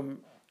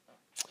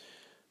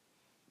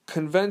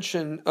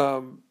convention,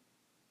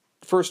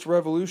 first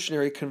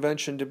revolutionary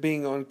convention, to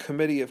being on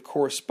Committee of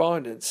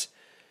Correspondence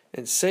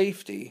and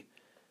Safety.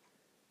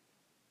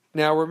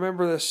 Now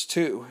remember this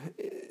too,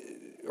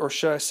 or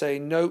should I say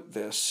note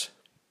this.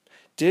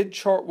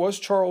 Was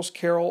Charles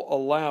Carroll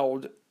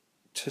allowed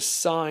to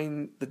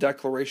sign the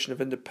Declaration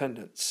of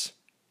Independence?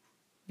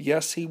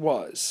 Yes, he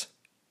was.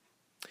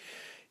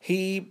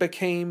 He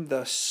became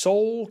the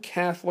sole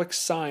Catholic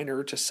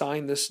signer to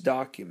sign this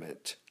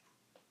document.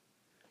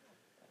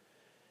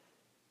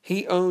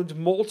 He owned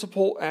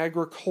multiple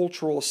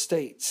agricultural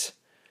estates,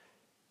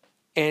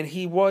 and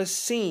he was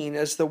seen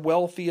as the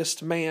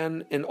wealthiest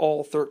man in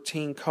all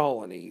 13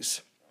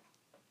 colonies.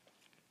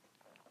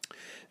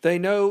 They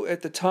know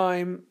at the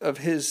time of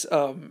his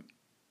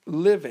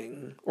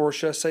living, or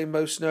should I say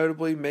most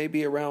notably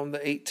maybe around the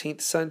 18th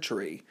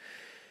century,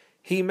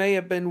 he may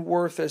have been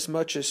worth as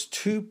much as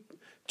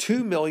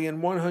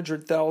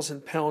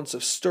 2,100,000 pounds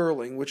of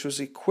sterling, which was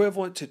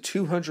equivalent to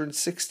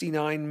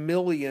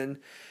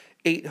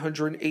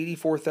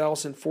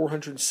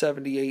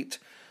 $269,884,478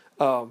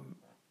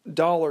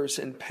 dollars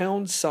in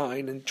pound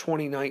sign in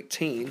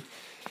 2019.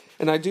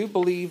 And I do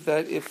believe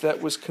that if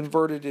that was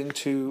converted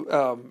into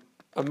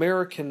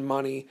American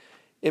money,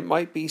 it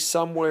might be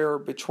somewhere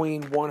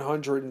between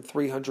 $100 and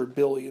 $300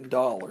 billion.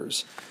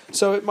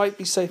 So it might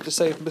be safe to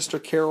say if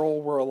Mr.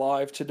 Carroll were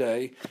alive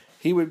today,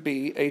 he would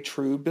be a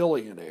true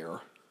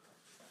billionaire.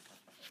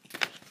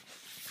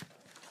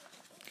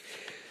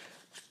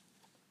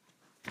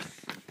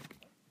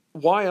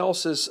 Why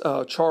else is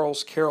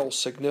Charles Carroll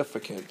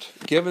significant?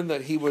 Given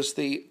that he was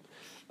the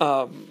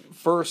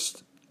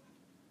first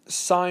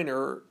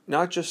signer,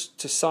 not just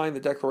to sign the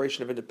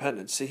Declaration of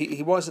Independence.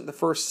 He wasn't the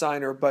first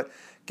signer, but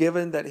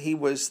given that he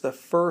was the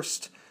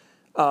first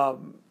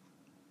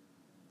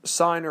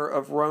signer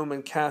of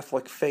Roman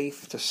Catholic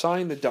faith to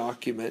sign the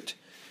document,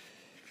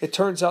 it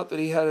turns out that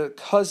he had a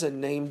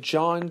cousin named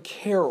John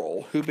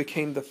Carroll who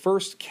became the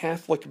first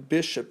Catholic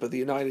bishop of the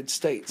United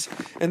States.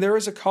 And there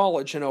is a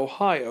college in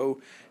Ohio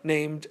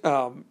named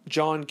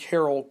John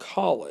Carroll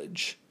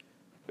College.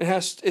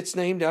 It's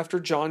named after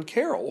John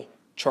Carroll,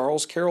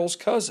 Charles Carroll's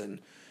cousin.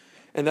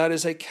 And that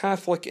is a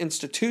Catholic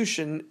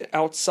institution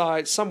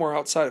somewhere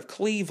outside of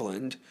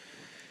Cleveland.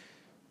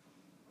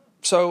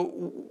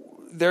 So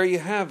there you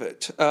have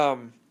it.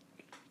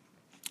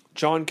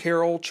 John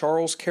Carroll,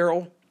 Charles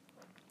Carroll.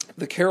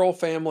 The Carroll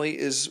family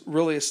is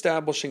really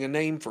establishing a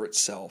name for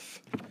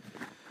itself.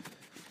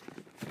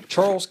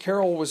 Charles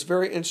Carroll was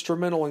very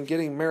instrumental in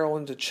getting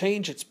Maryland to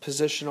change its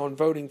position on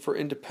voting for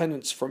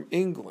independence from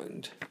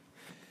England.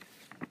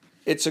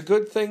 It's a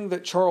good thing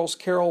that Charles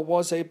Carroll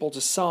was able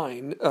to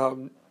sign,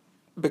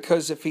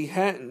 because if he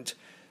hadn't,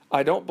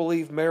 I don't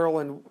believe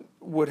Maryland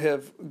would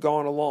have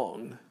gone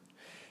along.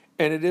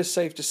 And it is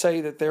safe to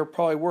say that there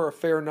probably were a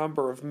fair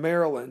number of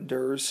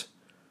Marylanders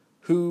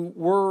who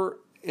were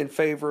in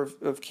favor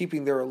of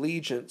keeping their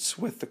allegiance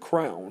with the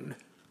crown.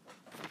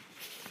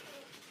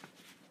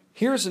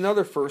 Here's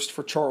another first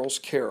for Charles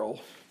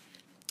Carroll.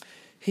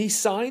 He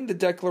signed the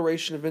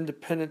Declaration of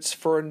Independence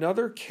for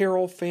another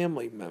Carroll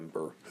family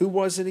member who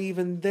wasn't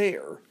even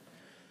there.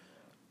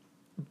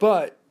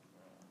 But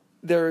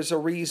there is a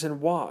reason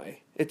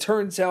why. It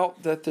turns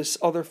out that this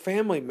other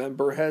family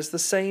member has the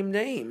same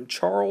name,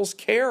 Charles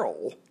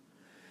Carroll.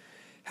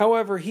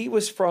 However, he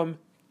was from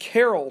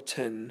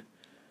Carrollton,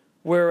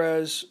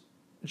 whereas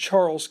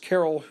Charles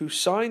Carroll, who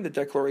signed the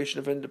Declaration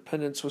of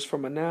Independence, was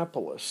from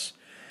Annapolis.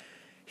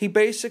 He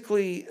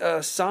basically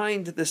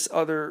signed this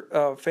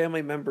other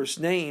family member's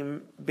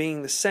name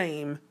being the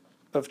same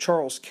of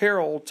Charles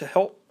Carroll to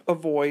help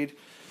avoid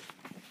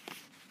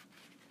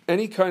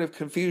any kind of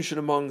confusion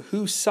among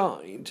who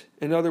signed.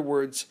 In other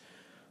words,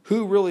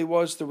 who really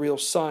was the real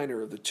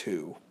signer of the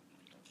two.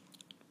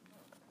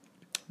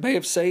 May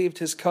have saved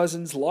his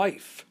cousin's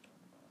life,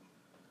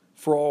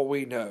 for all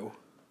we know.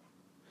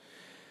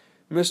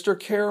 Mr.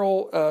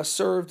 Carroll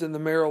served in the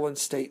Maryland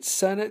State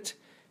Senate.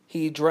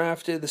 He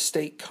drafted the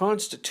state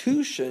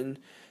constitution,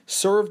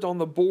 served on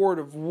the Board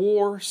of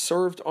War,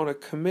 served on a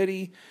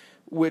committee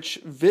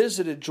which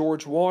visited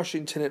George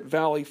Washington at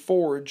Valley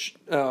Forge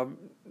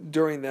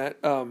during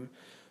that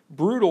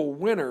brutal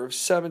winter of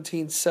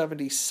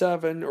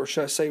 1777, or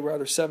should I say rather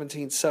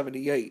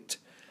 1778.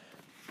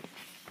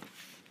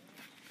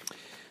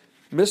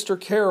 Mr.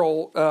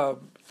 Carroll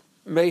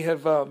may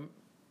have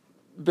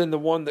been the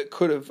one that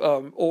could have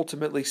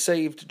ultimately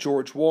saved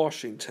George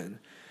Washington.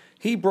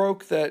 He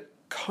broke that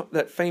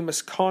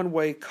famous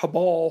Conway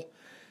Cabal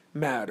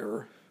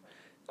matter.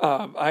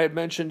 I had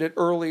mentioned it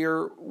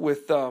earlier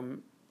with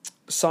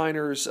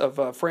signers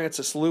of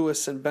Francis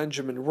Lewis and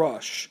Benjamin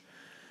Rush.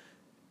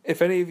 If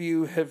any of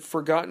you have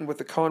forgotten what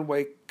the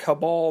Conway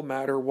Cabal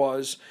matter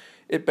was,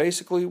 it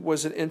basically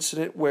was an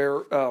incident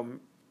where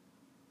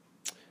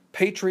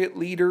Patriot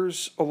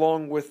leaders,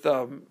 along with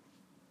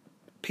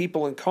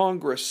people in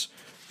Congress,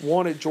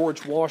 wanted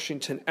George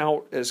Washington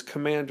out as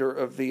commander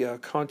of the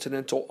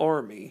Continental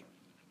Army.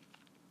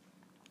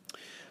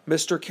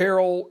 Mr.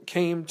 Carroll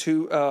came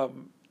to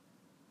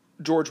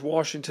George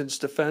Washington's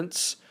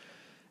defense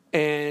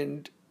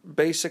and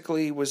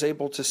basically was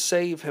able to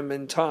save him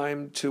in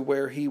time to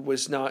where he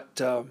was not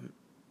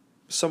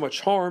so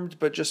much harmed,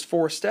 but just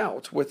forced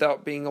out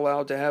without being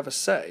allowed to have a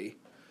say.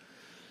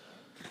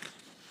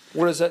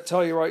 What does that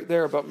tell you right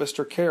there about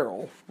Mr.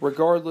 Carroll?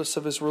 Regardless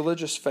of his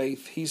religious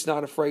faith, he's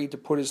not afraid to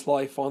put his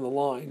life on the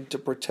line to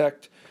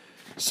protect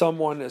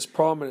someone as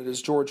prominent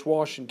as George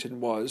Washington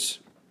was,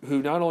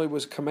 who not only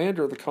was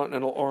commander of the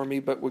Continental Army,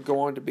 but would go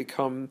on to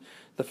become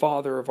the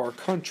father of our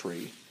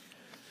country.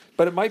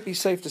 But it might be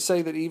safe to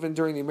say that even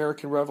during the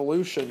American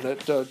Revolution,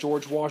 that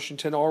George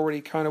Washington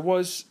already kind of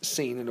was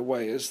seen in a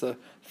way as the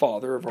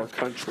father of our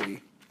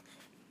country.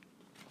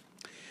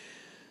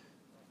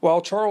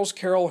 While Charles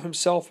Carroll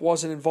himself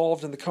wasn't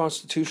involved in the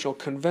Constitutional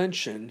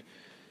Convention,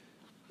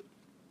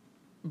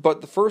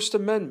 but the First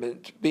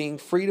Amendment, being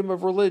freedom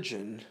of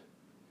religion,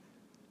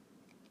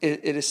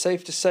 it is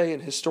safe to say,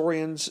 and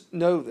historians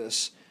know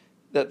this,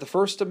 that the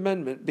First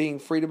Amendment, being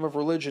freedom of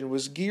religion,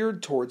 was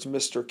geared towards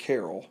Mr.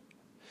 Carroll,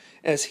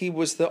 as he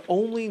was the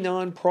only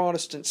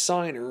non-Protestant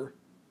signer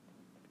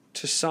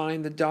to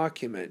sign the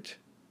document.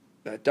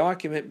 That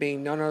document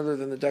being none other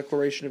than the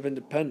Declaration of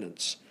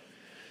Independence.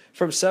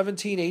 From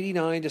 1789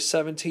 to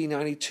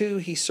 1792,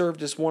 he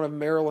served as one of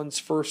Maryland's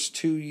first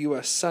 2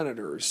 U.S.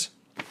 senators.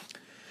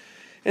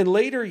 In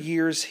later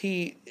years,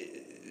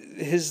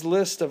 his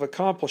list of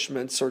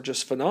accomplishments are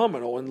just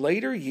phenomenal. In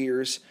later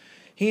years,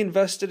 he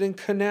invested in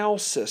canal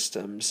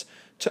systems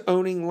to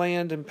owning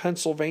land in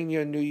Pennsylvania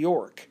and New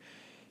York.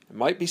 It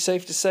might be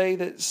safe to say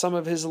that some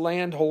of his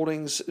land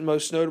holdings,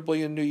 most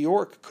notably in New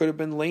York, could have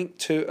been linked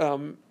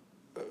to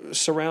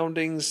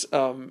surroundings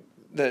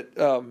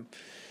that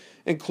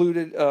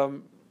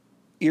included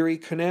Erie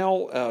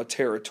Canal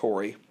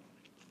territory.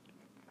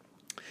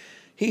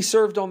 He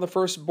served on the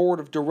first board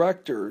of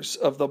directors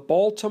of the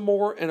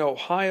Baltimore and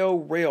Ohio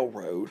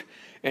Railroad,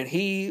 and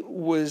he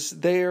was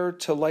there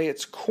to lay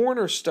its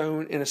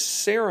cornerstone in a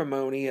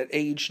ceremony at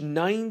age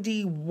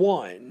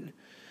 91,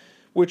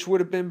 which would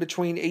have been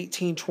between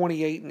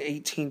 1828 and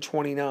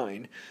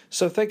 1829.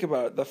 So think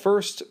about it. The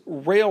first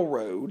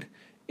railroad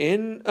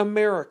in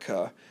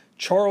America,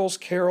 Charles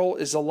Carroll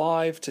is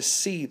alive to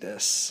see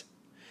this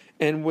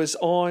and was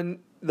on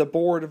the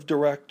board of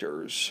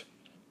directors.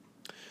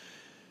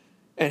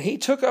 And he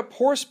took up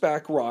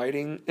horseback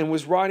riding and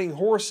was riding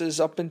horses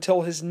up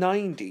until his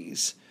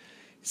 90s.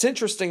 It's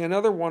interesting,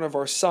 another one of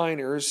our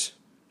signers,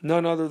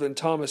 none other than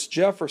Thomas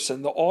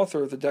Jefferson, the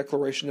author of the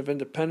Declaration of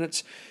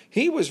Independence,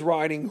 he was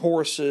riding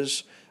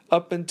horses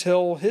up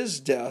until his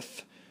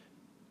death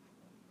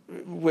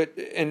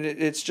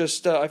it's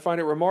just I find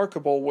it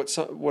remarkable what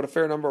a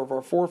fair number of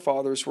our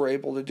forefathers were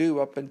able to do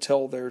up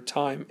until their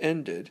time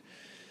ended.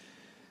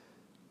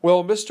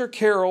 Well, Mr.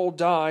 Carroll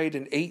died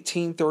in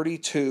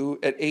 1832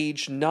 at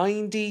age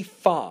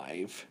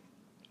 95.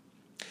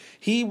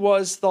 He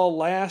was the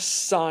last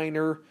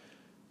signer,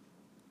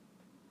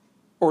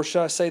 or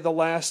should I say the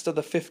last of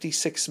the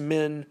 56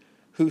 men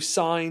who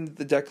signed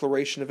the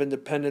Declaration of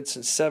Independence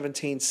in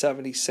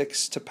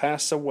 1776 to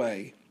pass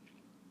away.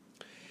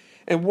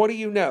 And what do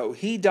you know?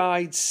 He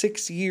died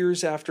 6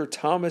 years after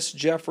Thomas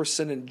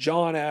Jefferson and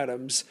John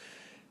Adams,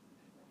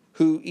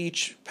 who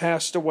each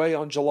passed away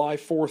on July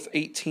 4th,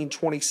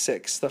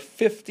 1826, the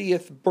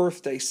 50th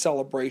birthday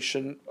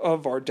celebration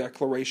of our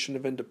Declaration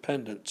of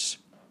Independence.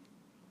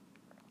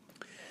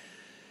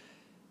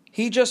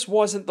 He just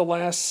wasn't the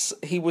last,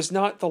 he was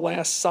not the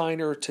last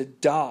signer to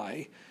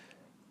die.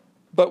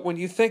 But when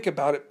you think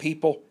about it,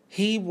 people,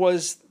 he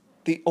was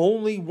the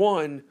only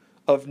one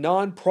of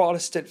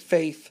non-Protestant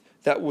faith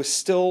that was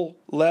still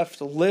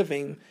left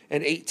living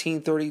in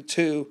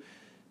 1832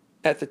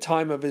 at the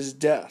time of his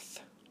death.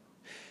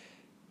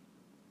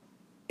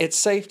 It's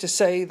safe to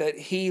say that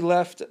he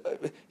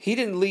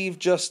didn't leave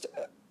just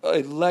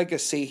a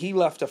legacy, he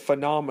left a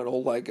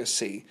phenomenal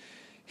legacy.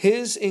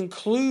 His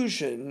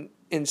inclusion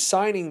in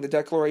signing the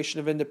Declaration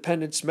of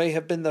Independence may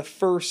have been the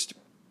first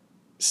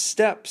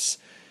steps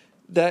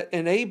that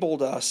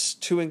enabled us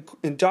to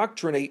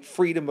indoctrinate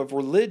freedom of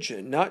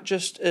religion, not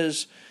just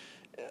as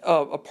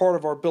a part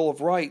of our Bill of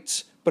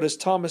Rights, but as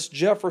Thomas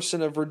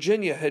Jefferson of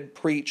Virginia had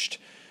preached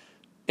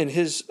in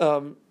his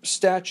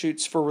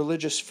statutes for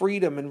religious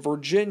freedom in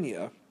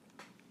Virginia.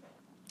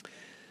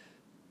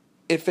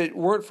 If it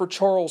weren't for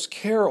Charles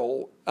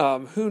Carroll,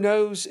 who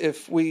knows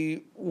if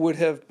we would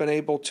have been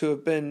able to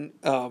have been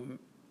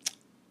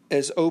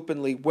as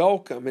openly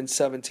welcome in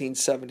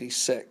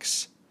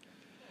 1776.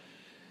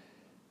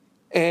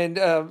 And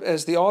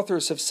as the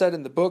authors have said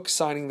in the book,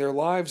 Signing Their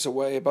Lives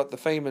Away, about the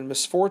fame and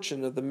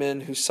misfortune of the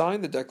men who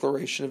signed the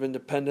Declaration of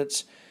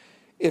Independence,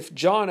 if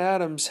John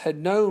Adams had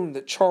known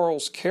that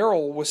Charles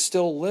Carroll was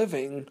still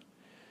living,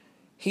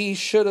 he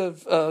should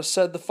have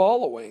said the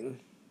following: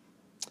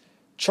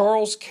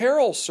 Charles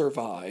Carroll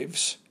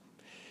survives.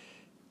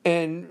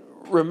 And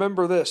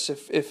remember this,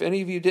 if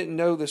any of you didn't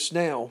know this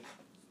now,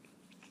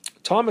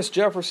 Thomas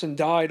Jefferson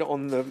died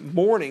on the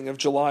morning of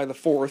July the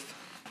 4th,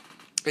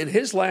 and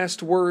his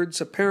last words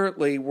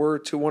apparently were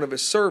to one of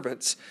his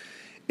servants,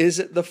 "Is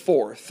it the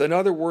 4th?" In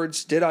other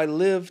words, did I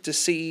live to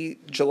see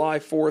July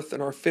 4th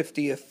and our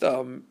 50th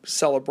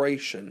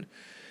celebration?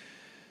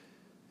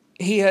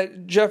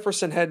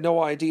 Jefferson had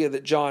no idea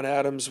that John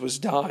Adams was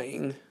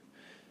dying,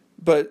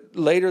 but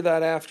later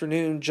that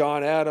afternoon,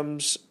 John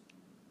Adams,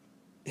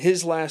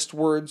 his last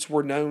words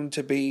were known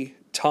to be,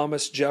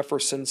 "Thomas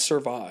Jefferson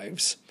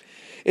survives."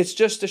 It's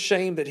just a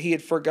shame that he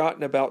had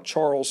forgotten about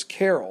Charles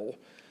Carroll,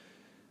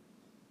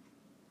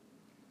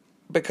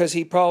 because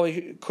he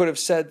probably could have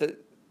said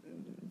that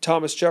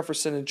Thomas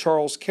Jefferson and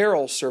Charles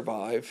Carroll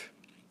survive.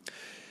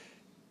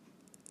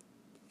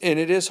 And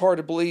it is hard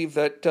to believe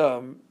that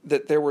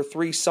that there were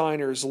 3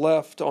 signers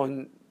left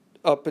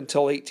up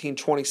until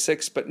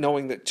 1826, but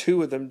knowing that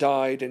 2 of them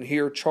died, and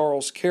here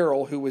Charles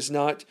Carroll, who was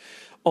not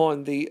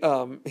on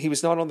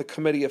the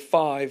Committee of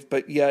 5,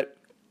 but yet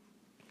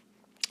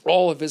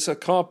all of his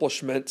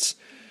accomplishments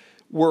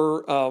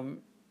were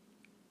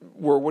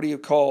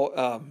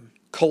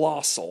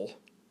colossal.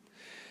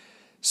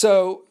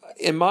 So,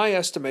 in my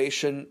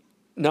estimation,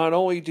 not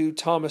only do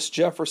Thomas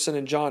Jefferson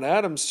and John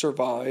Adams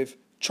survive,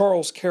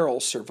 Charles Carroll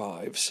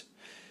survives.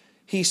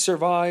 He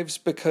survives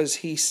because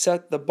he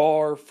set the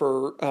bar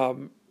for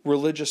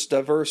religious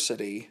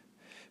diversity,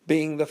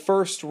 being the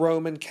first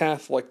Roman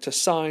Catholic to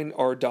sign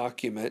our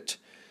document,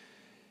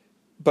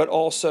 but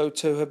also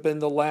to have been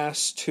the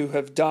last to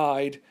have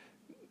died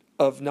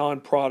of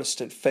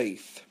non-Protestant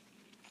faith.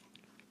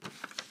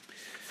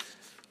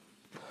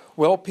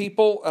 Well,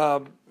 people,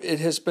 it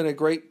has been a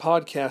great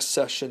podcast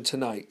session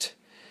tonight.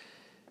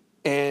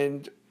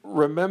 And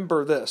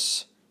remember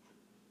this,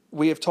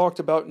 we have talked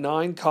about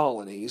 9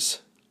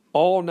 colonies.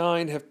 All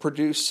 9 have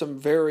produced some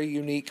very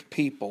unique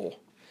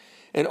people.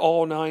 And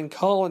all 9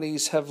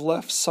 colonies have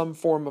left some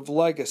form of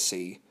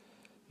legacy,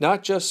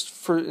 not just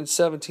in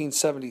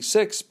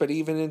 1776, but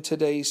even in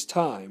today's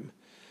time.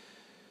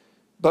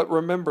 But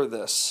remember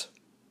this,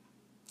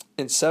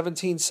 in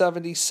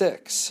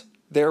 1776,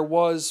 there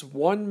was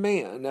 1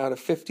 man out of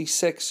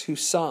 56 who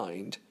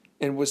signed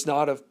and was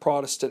not of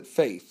Protestant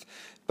faith,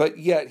 but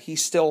yet he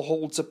still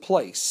holds a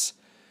place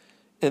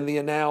in the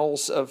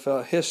annals of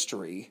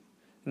history,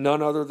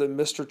 none other than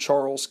Mr.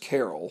 Charles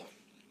Carroll.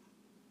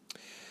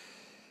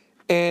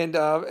 And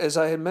as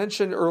I had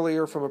mentioned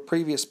earlier from a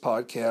previous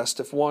podcast,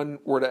 if one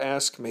were to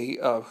ask me,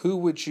 who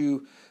would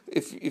you,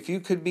 if you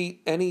could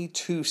meet any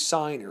 2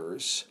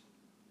 signers,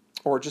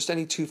 or just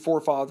any 2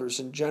 forefathers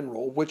in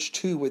general, which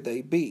 2 would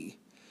they be?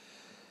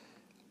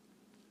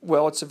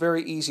 Well, it's a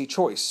very easy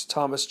choice,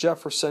 Thomas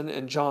Jefferson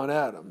and John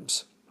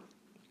Adams.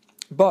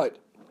 But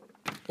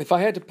if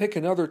I had to pick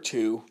another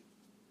 2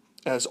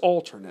 as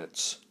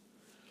alternates,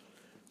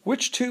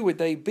 Which two would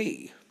they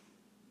be?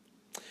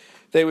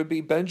 They would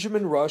be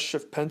Benjamin Rush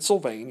of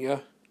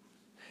Pennsylvania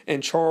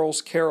and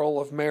Charles Carroll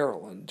of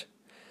Maryland.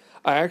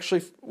 I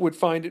actually would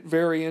find it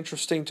very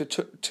interesting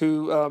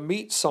to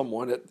meet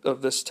someone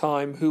of this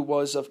time who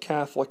was of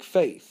Catholic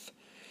faith.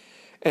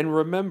 And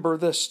remember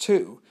this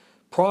too,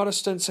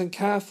 Protestants and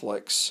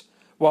Catholics,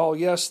 while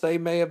yes, they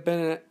may have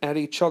been at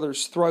each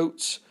other's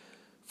throats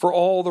for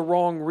all the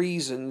wrong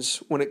reasons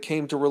when it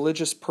came to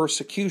religious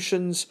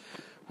persecutions,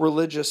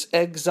 religious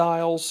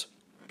exiles,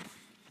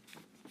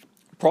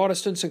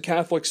 Protestants and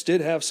Catholics did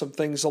have some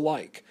things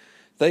alike.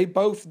 They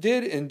both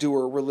did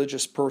endure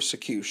religious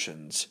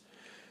persecutions.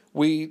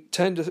 We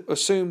tend to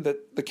assume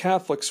that the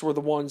Catholics were the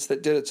ones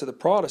that did it to the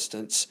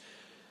Protestants,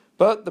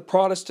 but the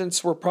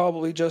Protestants were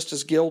probably just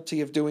as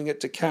guilty of doing it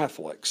to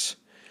Catholics.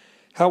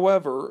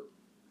 However,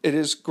 it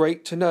is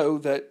great to know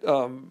that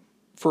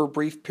for a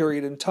brief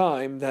period in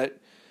time that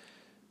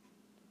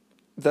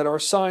our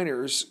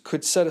signers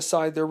could set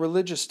aside their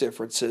religious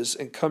differences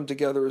and come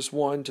together as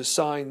one to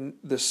sign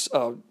this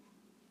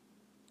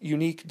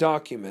unique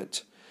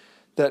document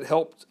that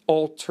helped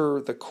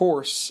alter the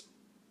course,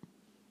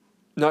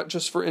 not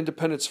just for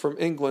independence from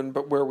England,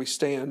 but where we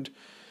stand,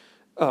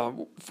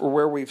 for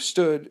where we've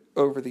stood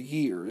over the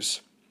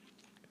years.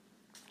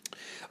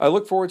 I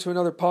look forward to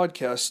another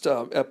podcast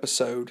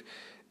episode,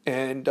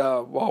 and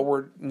while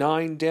we're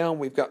 9 down,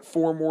 we've got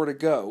 4 more to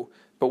go,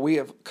 but we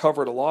have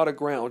covered a lot of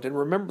ground. And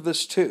remember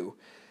this too,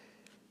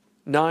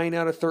 9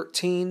 out of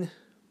 13,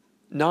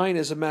 9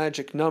 is a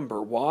magic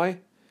number.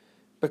 Why?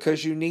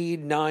 Because you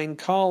need 9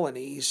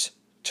 colonies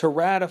to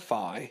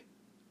ratify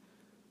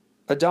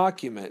a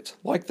document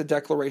like the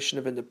Declaration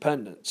of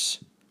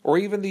Independence, or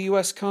even the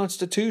U.S.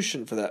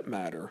 Constitution for that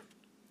matter.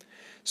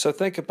 So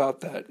think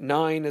about that.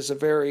 9 is a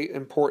very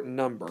important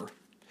number.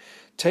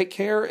 Take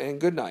care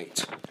and good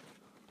night.